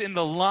wickedness in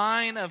the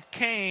line of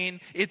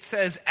Cain, it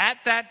says,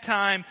 at that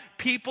time,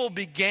 people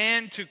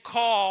began to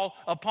call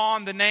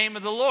upon the name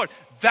of the Lord.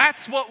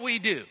 That's what we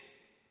do.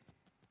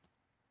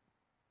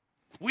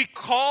 We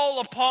call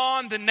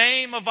upon the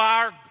name of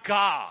our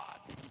God.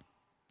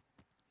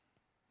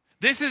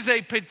 This is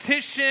a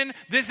petition.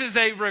 This is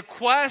a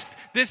request.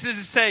 This is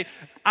to say,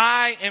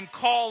 I am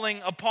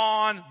calling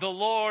upon the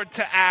Lord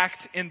to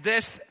act in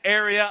this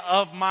area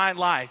of my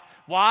life.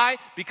 Why?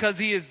 Because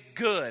he is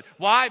good.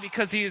 Why?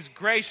 Because he is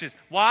gracious.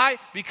 Why?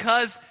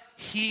 Because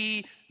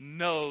he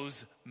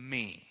knows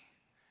me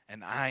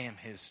and I am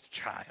his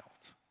child.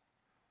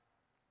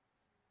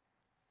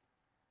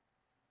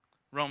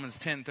 Romans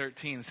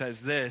 10:13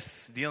 says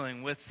this,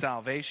 dealing with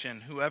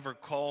salvation, whoever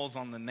calls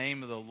on the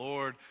name of the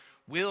Lord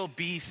will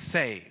be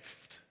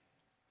saved.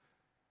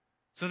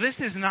 So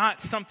this is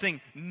not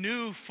something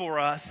new for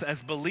us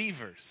as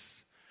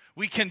believers.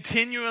 We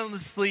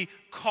continuously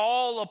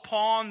call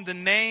upon the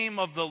name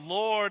of the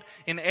Lord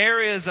in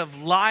areas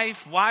of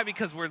life. Why?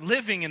 Because we're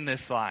living in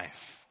this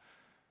life.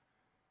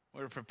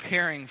 We're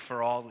preparing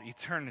for all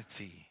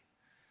eternity.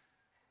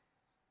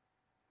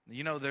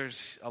 You know,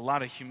 there's a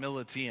lot of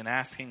humility in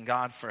asking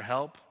God for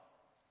help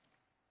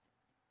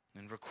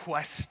and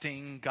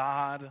requesting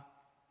God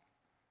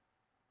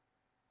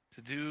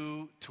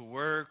to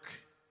work.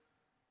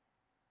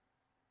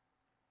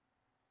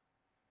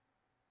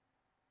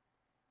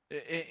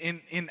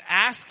 In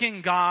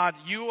asking God,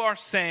 you are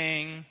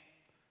saying,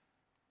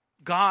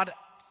 God,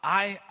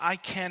 I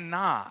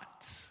cannot.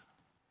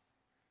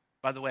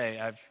 By the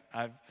way,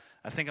 I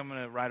think I'm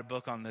going to write a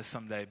book on this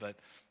someday, but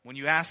when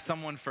you ask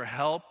someone for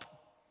help,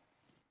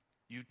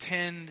 you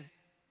tend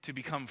to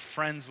become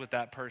friends with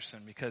that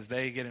person because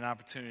they get an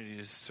opportunity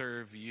to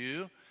serve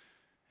you,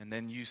 and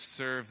then you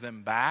serve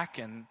them back.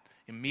 And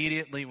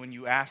immediately when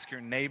you ask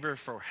your neighbor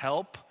for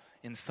help,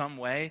 in some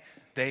way,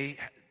 they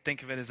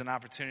think of it as an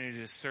opportunity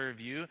to serve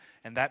you,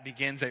 and that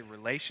begins a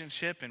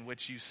relationship in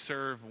which you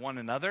serve one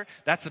another.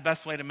 That's the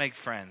best way to make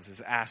friends,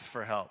 is ask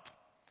for help.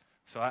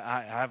 So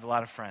I have a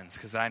lot of friends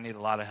because I need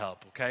a lot of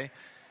help, okay?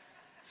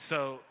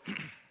 So,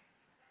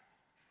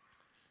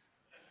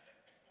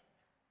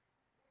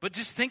 but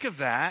just think of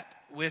that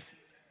with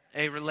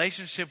a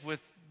relationship with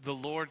the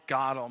Lord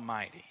God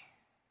Almighty,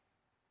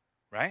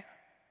 right?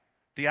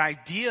 The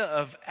idea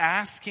of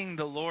asking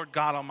the Lord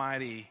God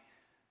Almighty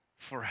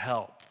for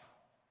help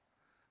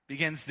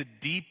begins to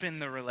deepen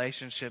the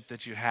relationship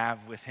that you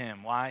have with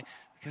Him. Why?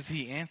 Because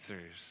He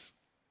answers.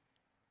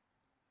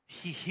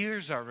 He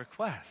hears our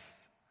requests.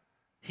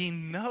 He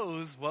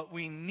knows what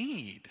we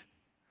need.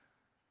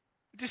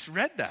 We just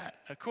read that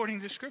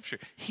according to Scripture.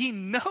 He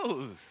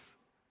knows.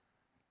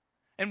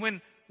 And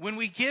when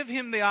we give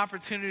Him the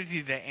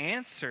opportunity to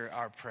answer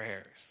our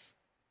prayers,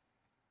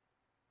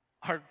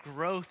 our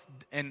growth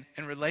and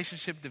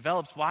relationship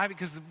develops. Why?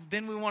 Because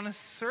then we want to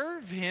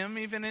serve Him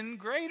even in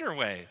greater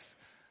ways.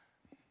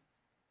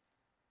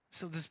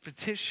 So this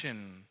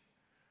petition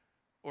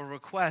or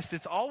request,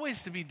 it's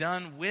always to be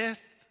done with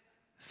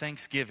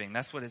thanksgiving.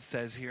 That's what it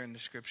says here in the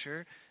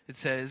Scripture. It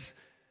says,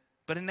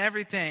 but in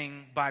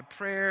everything, by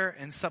prayer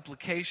and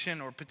supplication,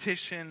 or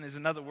petition is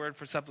another word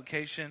for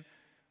supplication,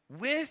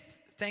 with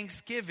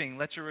thanksgiving,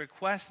 let your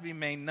request be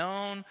made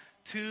known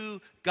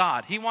to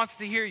God. He wants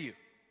to hear you.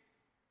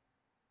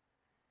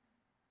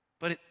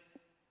 But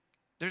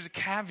there's a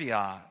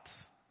caveat.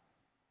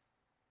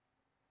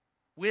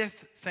 With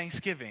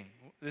thanksgiving.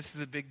 This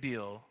is a big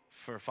deal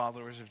for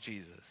followers of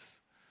Jesus.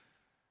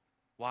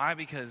 Why?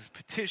 Because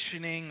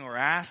petitioning or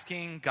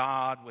asking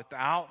God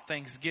without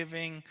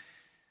thanksgiving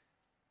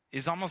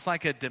is almost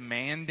like a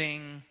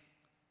demanding,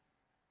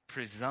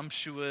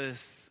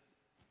 presumptuous,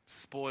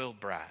 spoiled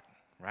brat,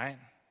 right?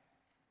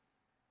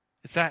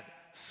 It's that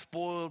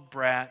spoiled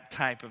brat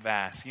type of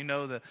ask. You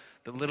know, the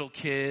little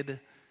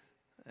kid,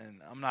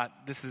 and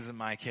this isn't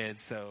my kid,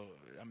 so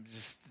I'm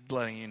just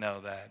letting you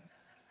know that.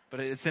 But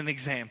it's an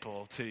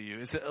example to you.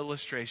 It's an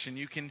illustration.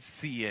 You can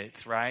see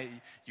it, right?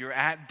 You're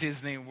at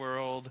Disney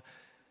World,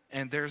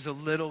 and there's a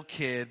little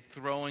kid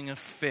throwing a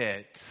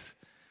fit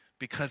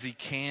because he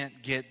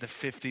can't get the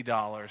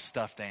 $50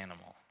 stuffed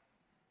animal.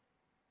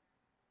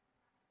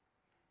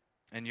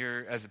 And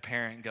you're, as a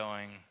parent,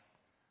 going,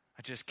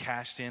 I just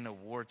cashed in a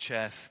war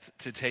chest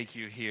to take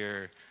you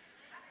here.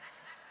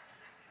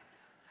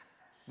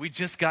 We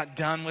just got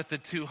done with the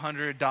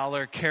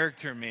 $200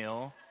 character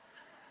meal.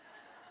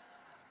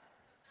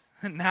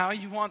 And now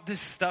you want this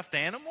stuffed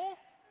animal?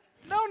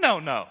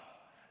 No.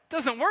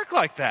 Doesn't work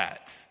like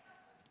that.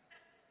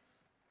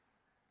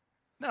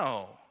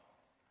 No.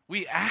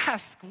 We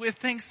ask with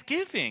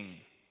thanksgiving.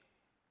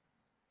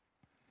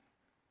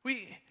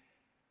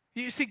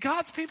 You see,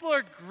 God's people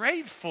are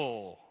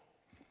grateful.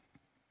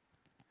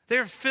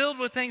 They're filled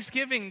with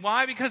thanksgiving.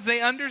 Why? Because they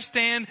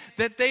understand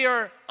that they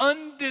are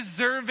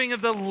undeserving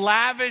of the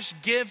lavish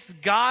gifts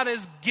God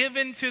has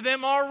given to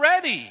them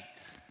already.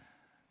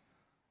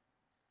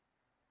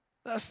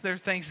 Thus, their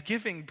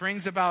thanksgiving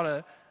brings about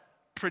a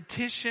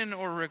petition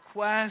or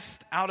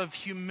request out of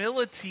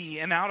humility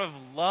and out of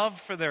love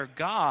for their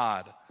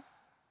God.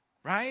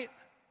 Right?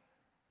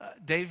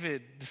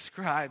 David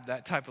described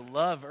that type of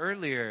love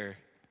earlier.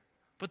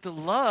 But the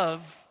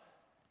love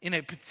in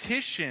a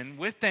petition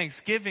with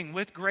thanksgiving,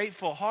 with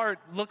grateful heart,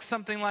 looks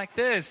something like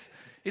this.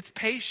 It's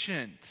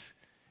patient.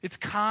 It's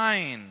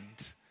kind.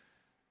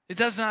 It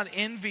does not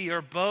envy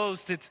or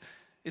boast.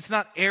 It's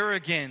not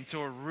arrogant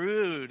or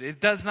rude.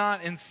 It does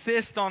not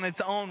insist on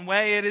its own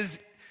way. It is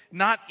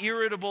not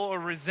irritable or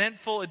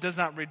resentful. It does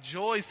not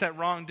rejoice at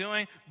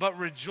wrongdoing, but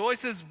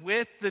rejoices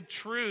with the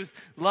truth.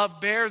 Love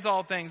bears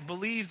all things,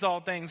 believes all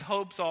things,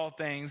 hopes all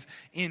things,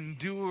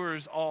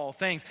 endures all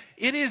things.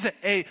 It is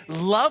a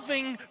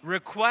loving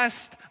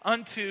request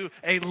unto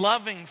a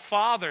loving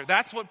Father.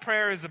 That's what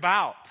prayer is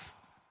about.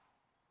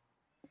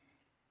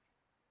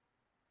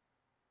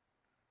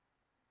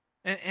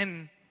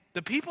 And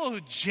the people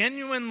who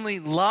genuinely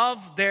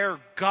love their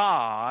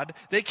God,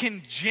 they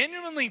can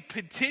genuinely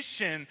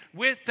petition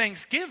with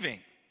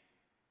thanksgiving.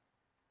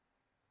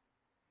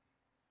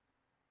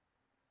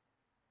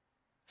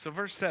 So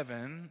verse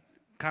 7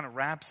 kind of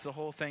wraps the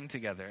whole thing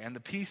together. And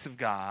the peace of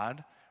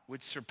God,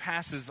 which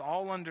surpasses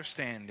all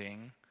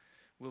understanding,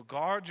 will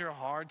guard your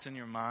hearts and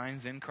your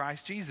minds in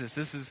Christ Jesus.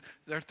 This is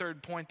their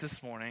third point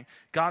this morning.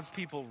 God's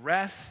people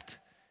rest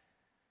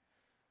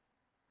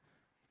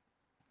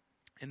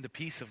in the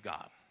peace of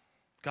God.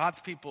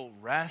 God's people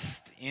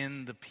rest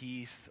in the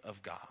peace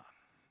of God.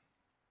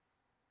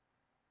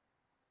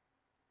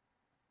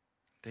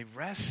 They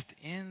rest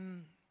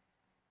in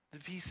the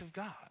peace of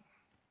God.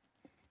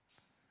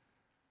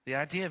 The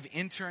idea of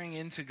entering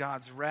into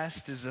God's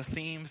rest is a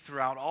theme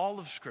throughout all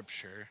of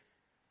Scripture,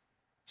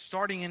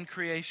 starting in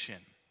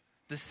creation.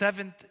 The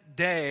seventh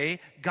day,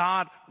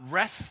 God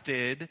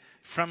rested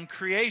from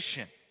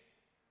creation.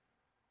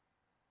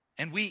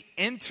 And we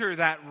enter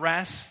that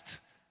rest.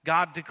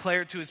 God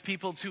declared to his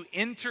people to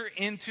enter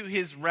into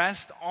his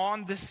rest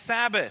on the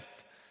Sabbath.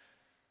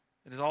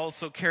 It is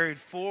also carried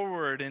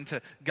forward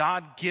into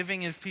God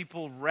giving his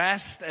people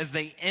rest as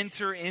they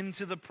enter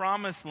into the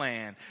promised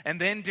land. And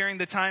then during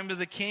the time of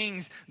the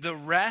kings, the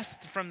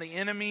rest from the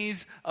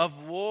enemies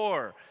of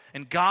war.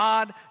 And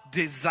God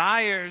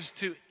desires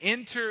to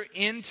enter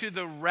into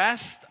the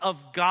rest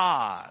of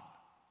God.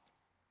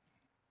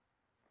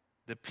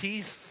 The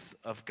peace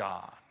of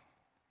God.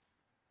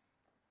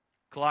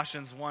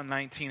 Colossians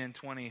 1:19 and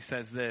 20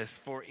 says this,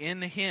 "For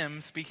in him,"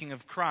 speaking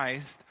of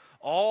Christ,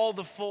 "all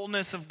the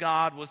fullness of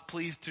God was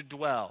pleased to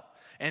dwell.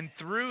 And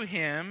through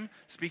him,"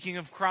 speaking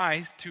of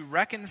Christ, "to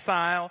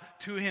reconcile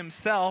to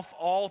himself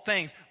all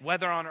things,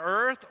 whether on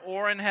earth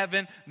or in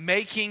heaven,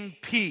 making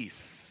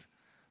peace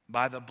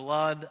by the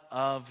blood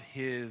of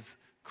his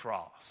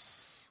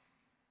cross."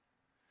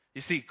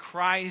 You see,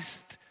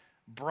 Christ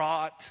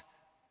brought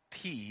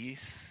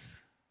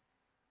peace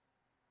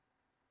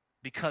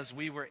because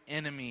we were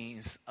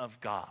enemies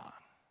of God.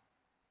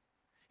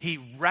 He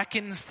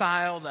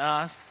reconciled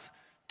us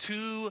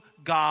to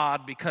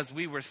God because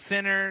we were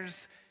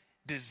sinners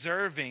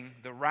deserving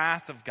the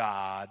wrath of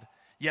God,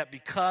 yet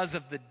because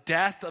of the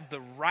death of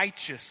the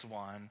righteous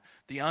one,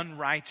 the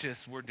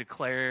unrighteous were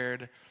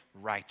declared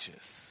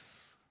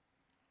righteous.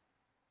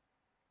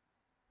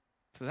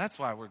 So that's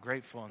why we're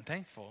grateful and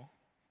thankful,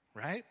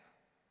 right?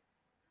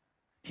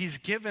 He's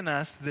given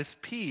us this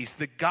peace,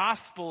 the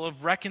gospel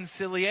of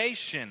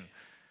reconciliation,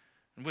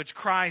 in which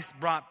Christ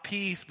brought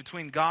peace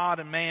between God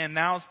and man,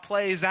 now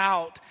plays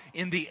out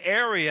in the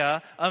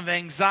area of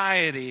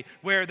anxiety,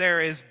 where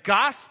there is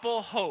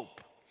gospel hope.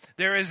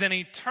 There is an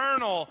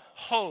eternal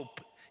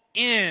hope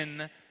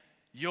in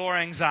your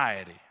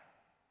anxiety.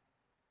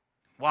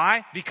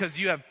 Why? Because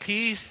you have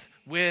peace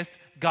with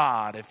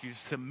God if you've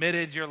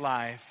submitted your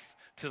life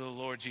to the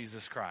Lord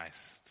Jesus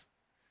Christ.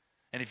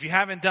 And if you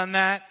haven't done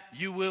that,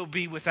 you will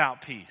be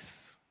without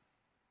peace.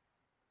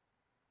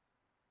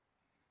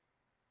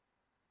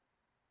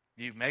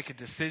 You make a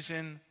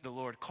decision, the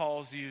Lord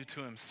calls you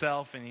to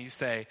himself, and you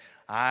say,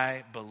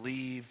 "I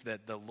believe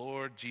that the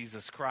Lord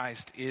Jesus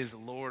Christ is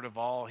Lord of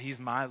all. He's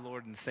my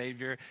Lord and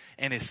Savior."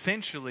 And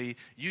essentially,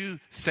 you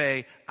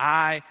say,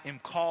 "I am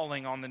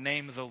calling on the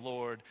name of the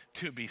Lord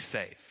to be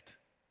saved."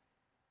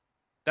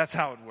 That's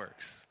how it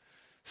works.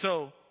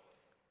 So,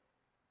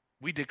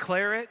 we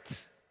declare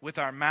it with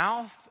our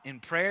mouth in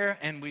prayer,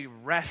 and we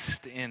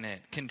rest in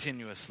it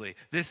continuously.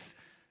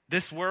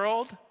 This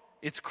world,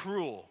 it's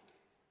cruel.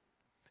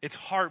 It's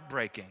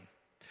heartbreaking.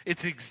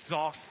 It's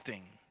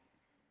exhausting.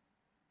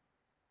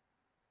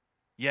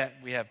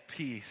 Yet we have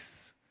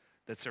peace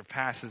that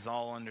surpasses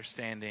all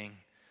understanding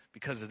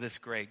because of this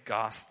great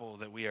gospel,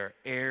 that we are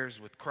heirs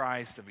with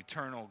Christ of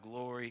eternal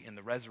glory in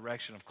the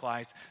resurrection of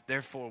Christ.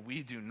 Therefore,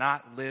 we do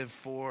not live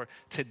for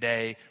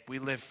today. We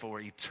live for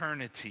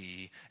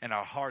eternity, and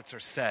our hearts are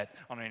set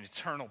on an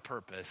eternal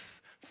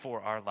purpose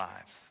for our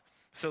lives.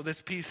 So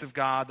this peace of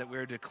God that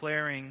we're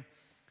declaring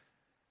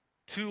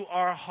to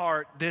our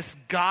heart, this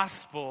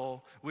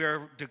gospel, we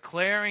are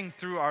declaring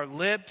through our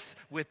lips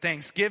with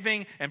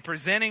thanksgiving and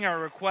presenting our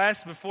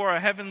requests before our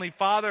Heavenly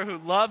Father who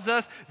loves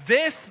us.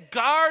 This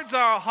guards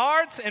our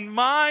hearts and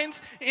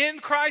minds in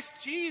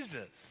Christ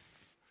Jesus.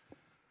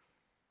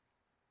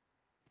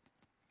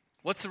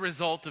 What's the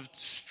result of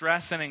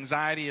stress and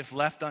anxiety if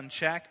left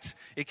unchecked?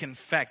 It can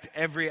affect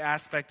every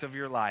aspect of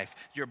your life.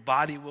 Your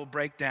body will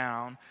break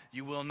down.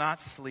 You will not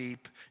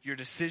sleep. Your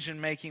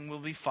decision making will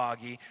be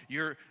foggy.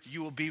 You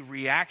will be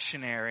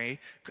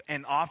reactionary.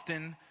 And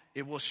often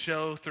it will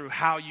show through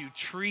how you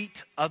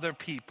treat other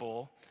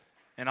people.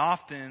 And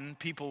often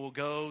people will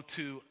go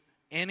to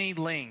any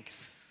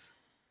lengths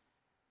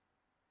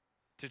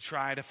to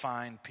try to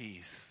find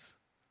peace.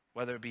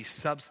 Whether it be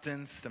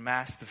substance to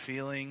mask the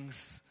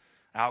feelings,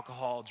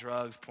 alcohol,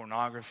 drugs,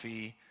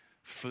 pornography,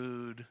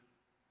 food,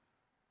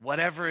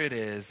 whatever it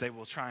is, they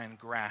will try and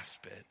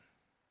grasp it.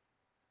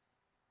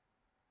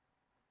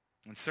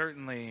 And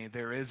certainly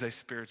there is a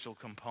spiritual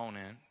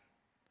component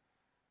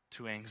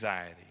to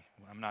anxiety.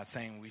 I'm not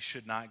saying we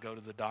should not go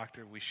to the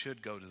doctor. We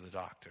should go to the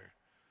doctor.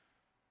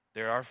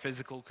 There are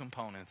physical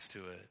components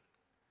to it.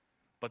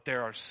 But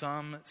there are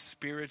some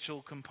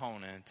spiritual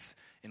components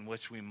in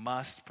which we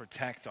must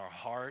protect our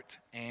heart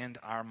and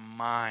our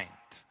mind.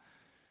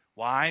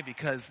 Why?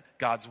 Because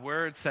God's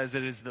word says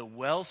it is the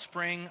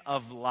wellspring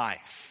of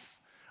life.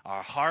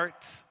 Our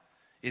heart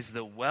is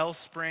the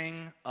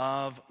wellspring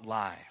of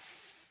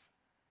life.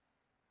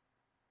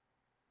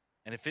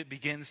 And if it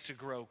begins to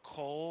grow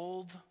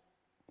cold,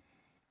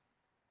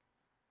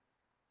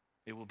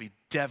 it will be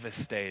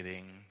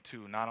devastating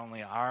to not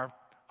only our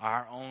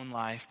own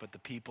life, but the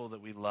people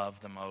that we love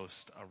the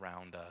most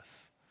around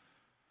us.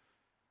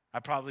 I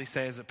probably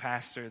say as a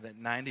pastor that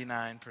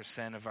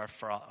 99% of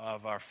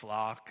our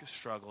flock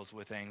struggles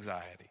with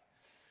anxiety.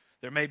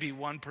 There may be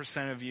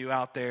 1% of you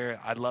out there,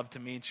 I'd love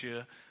to meet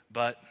you,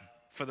 but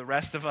for the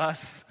rest of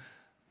us,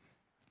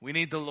 we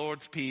need the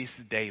Lord's peace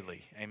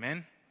daily.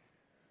 Amen?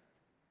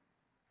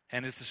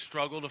 And it's a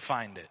struggle to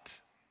find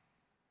it.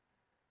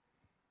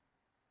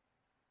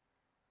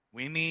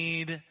 We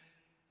need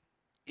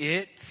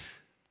it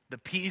the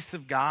peace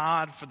of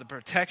God, for the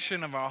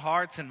protection of our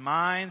hearts and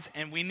minds,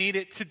 and we need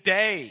it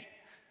today.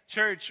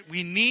 Church,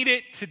 we need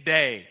it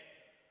today.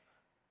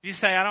 If you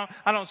say,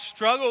 I don't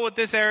struggle with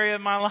this area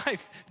of my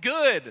life,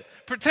 good.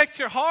 Protect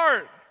your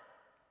heart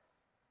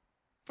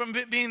from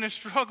it being a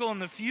struggle in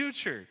the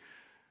future.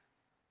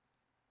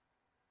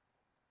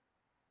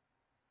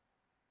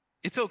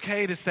 It's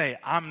okay to say,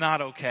 I'm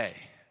not okay.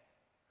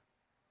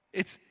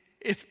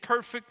 It's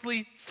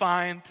perfectly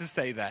fine to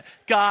say that.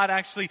 God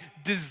actually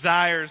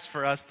desires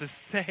for us to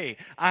say,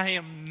 I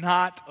am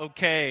not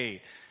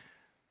okay.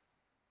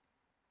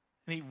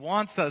 And He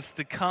wants us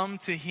to come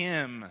to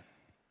Him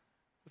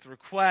with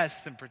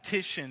requests and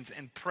petitions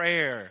and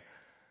prayer.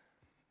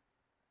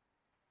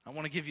 I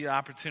want to give you the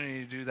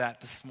opportunity to do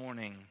that this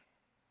morning.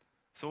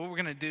 So what we're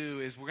going to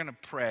do is we're going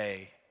to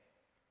pray.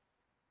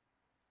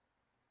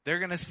 They're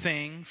going to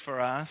sing for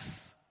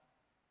us.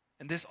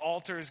 And this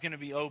altar is going to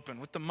be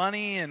open. With the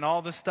money and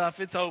all the stuff,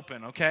 it's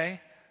open,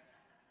 okay?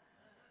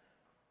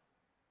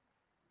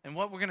 And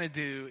what we're going to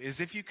do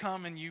is if you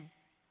come and you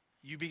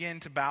begin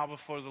to bow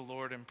before the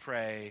Lord and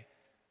pray,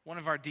 one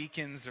of our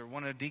deacons or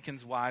one of the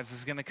deacons' wives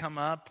is going to come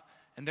up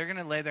and they're going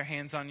to lay their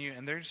hands on you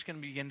and they're just going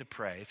to begin to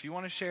pray. If you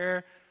want to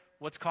share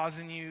what's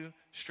causing you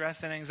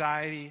stress and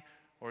anxiety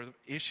or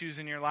issues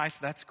in your life,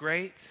 that's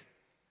great.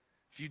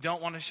 If you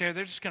don't want to share,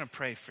 they're just going to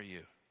pray for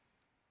you.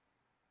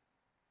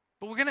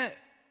 But we're going to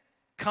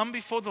come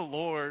before the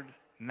Lord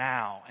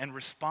now and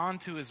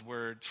respond to His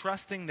word,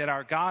 trusting that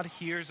our God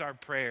hears our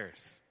prayers.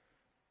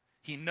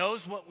 He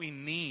knows what we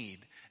need,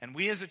 and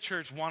we as a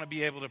church want to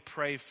be able to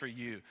pray for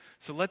you.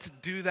 So let's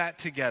do that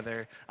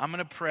together. I'm going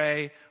to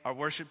pray. Our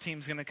worship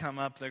team's going to come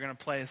up. They're going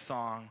to play a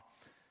song.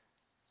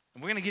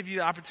 And we're going to give you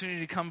the opportunity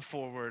to come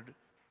forward.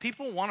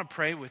 People want to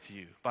pray with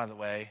you, by the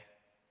way.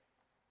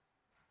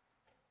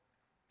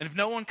 And if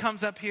no one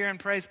comes up here and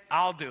prays,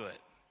 I'll do it.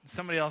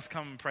 Somebody else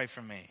come and pray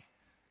for me.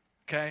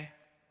 Okay?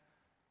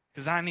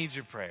 Because I need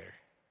your prayer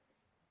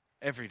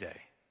every day.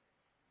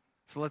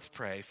 So let's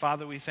pray.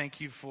 Father, we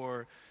thank you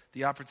for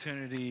the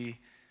opportunity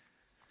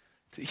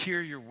to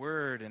hear your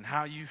word and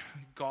how you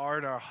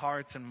guard our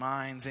hearts and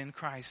minds in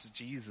Christ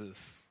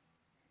Jesus.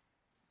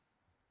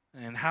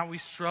 And how we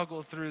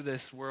struggle through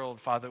this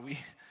world, Father.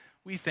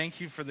 We thank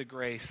you for the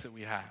grace that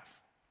we have.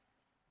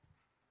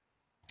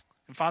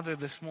 And Father,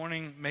 this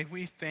morning, may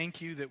we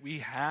thank you that we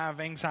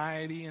have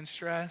anxiety and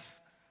stress,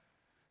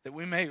 that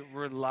we may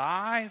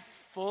rely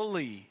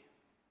fully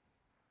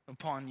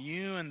upon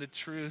you and the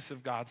truths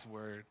of God's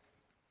word.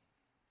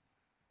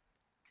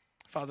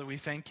 Father, we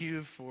thank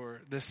you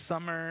for this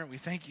summer. We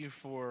thank you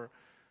for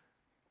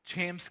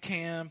Champs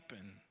Camp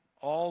and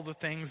all the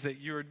things that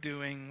you're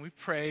doing. We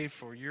pray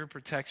for your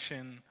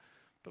protection.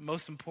 But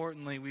most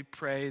importantly, we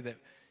pray that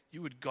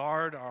you would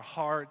guard our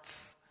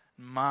hearts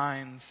and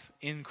minds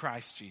in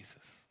Christ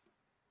Jesus.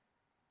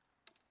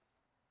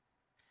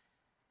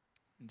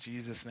 In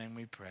Jesus' name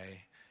we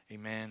pray.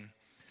 Amen.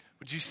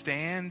 Would you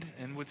stand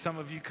and would some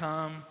of you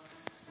come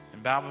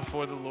and bow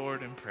before the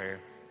Lord in prayer?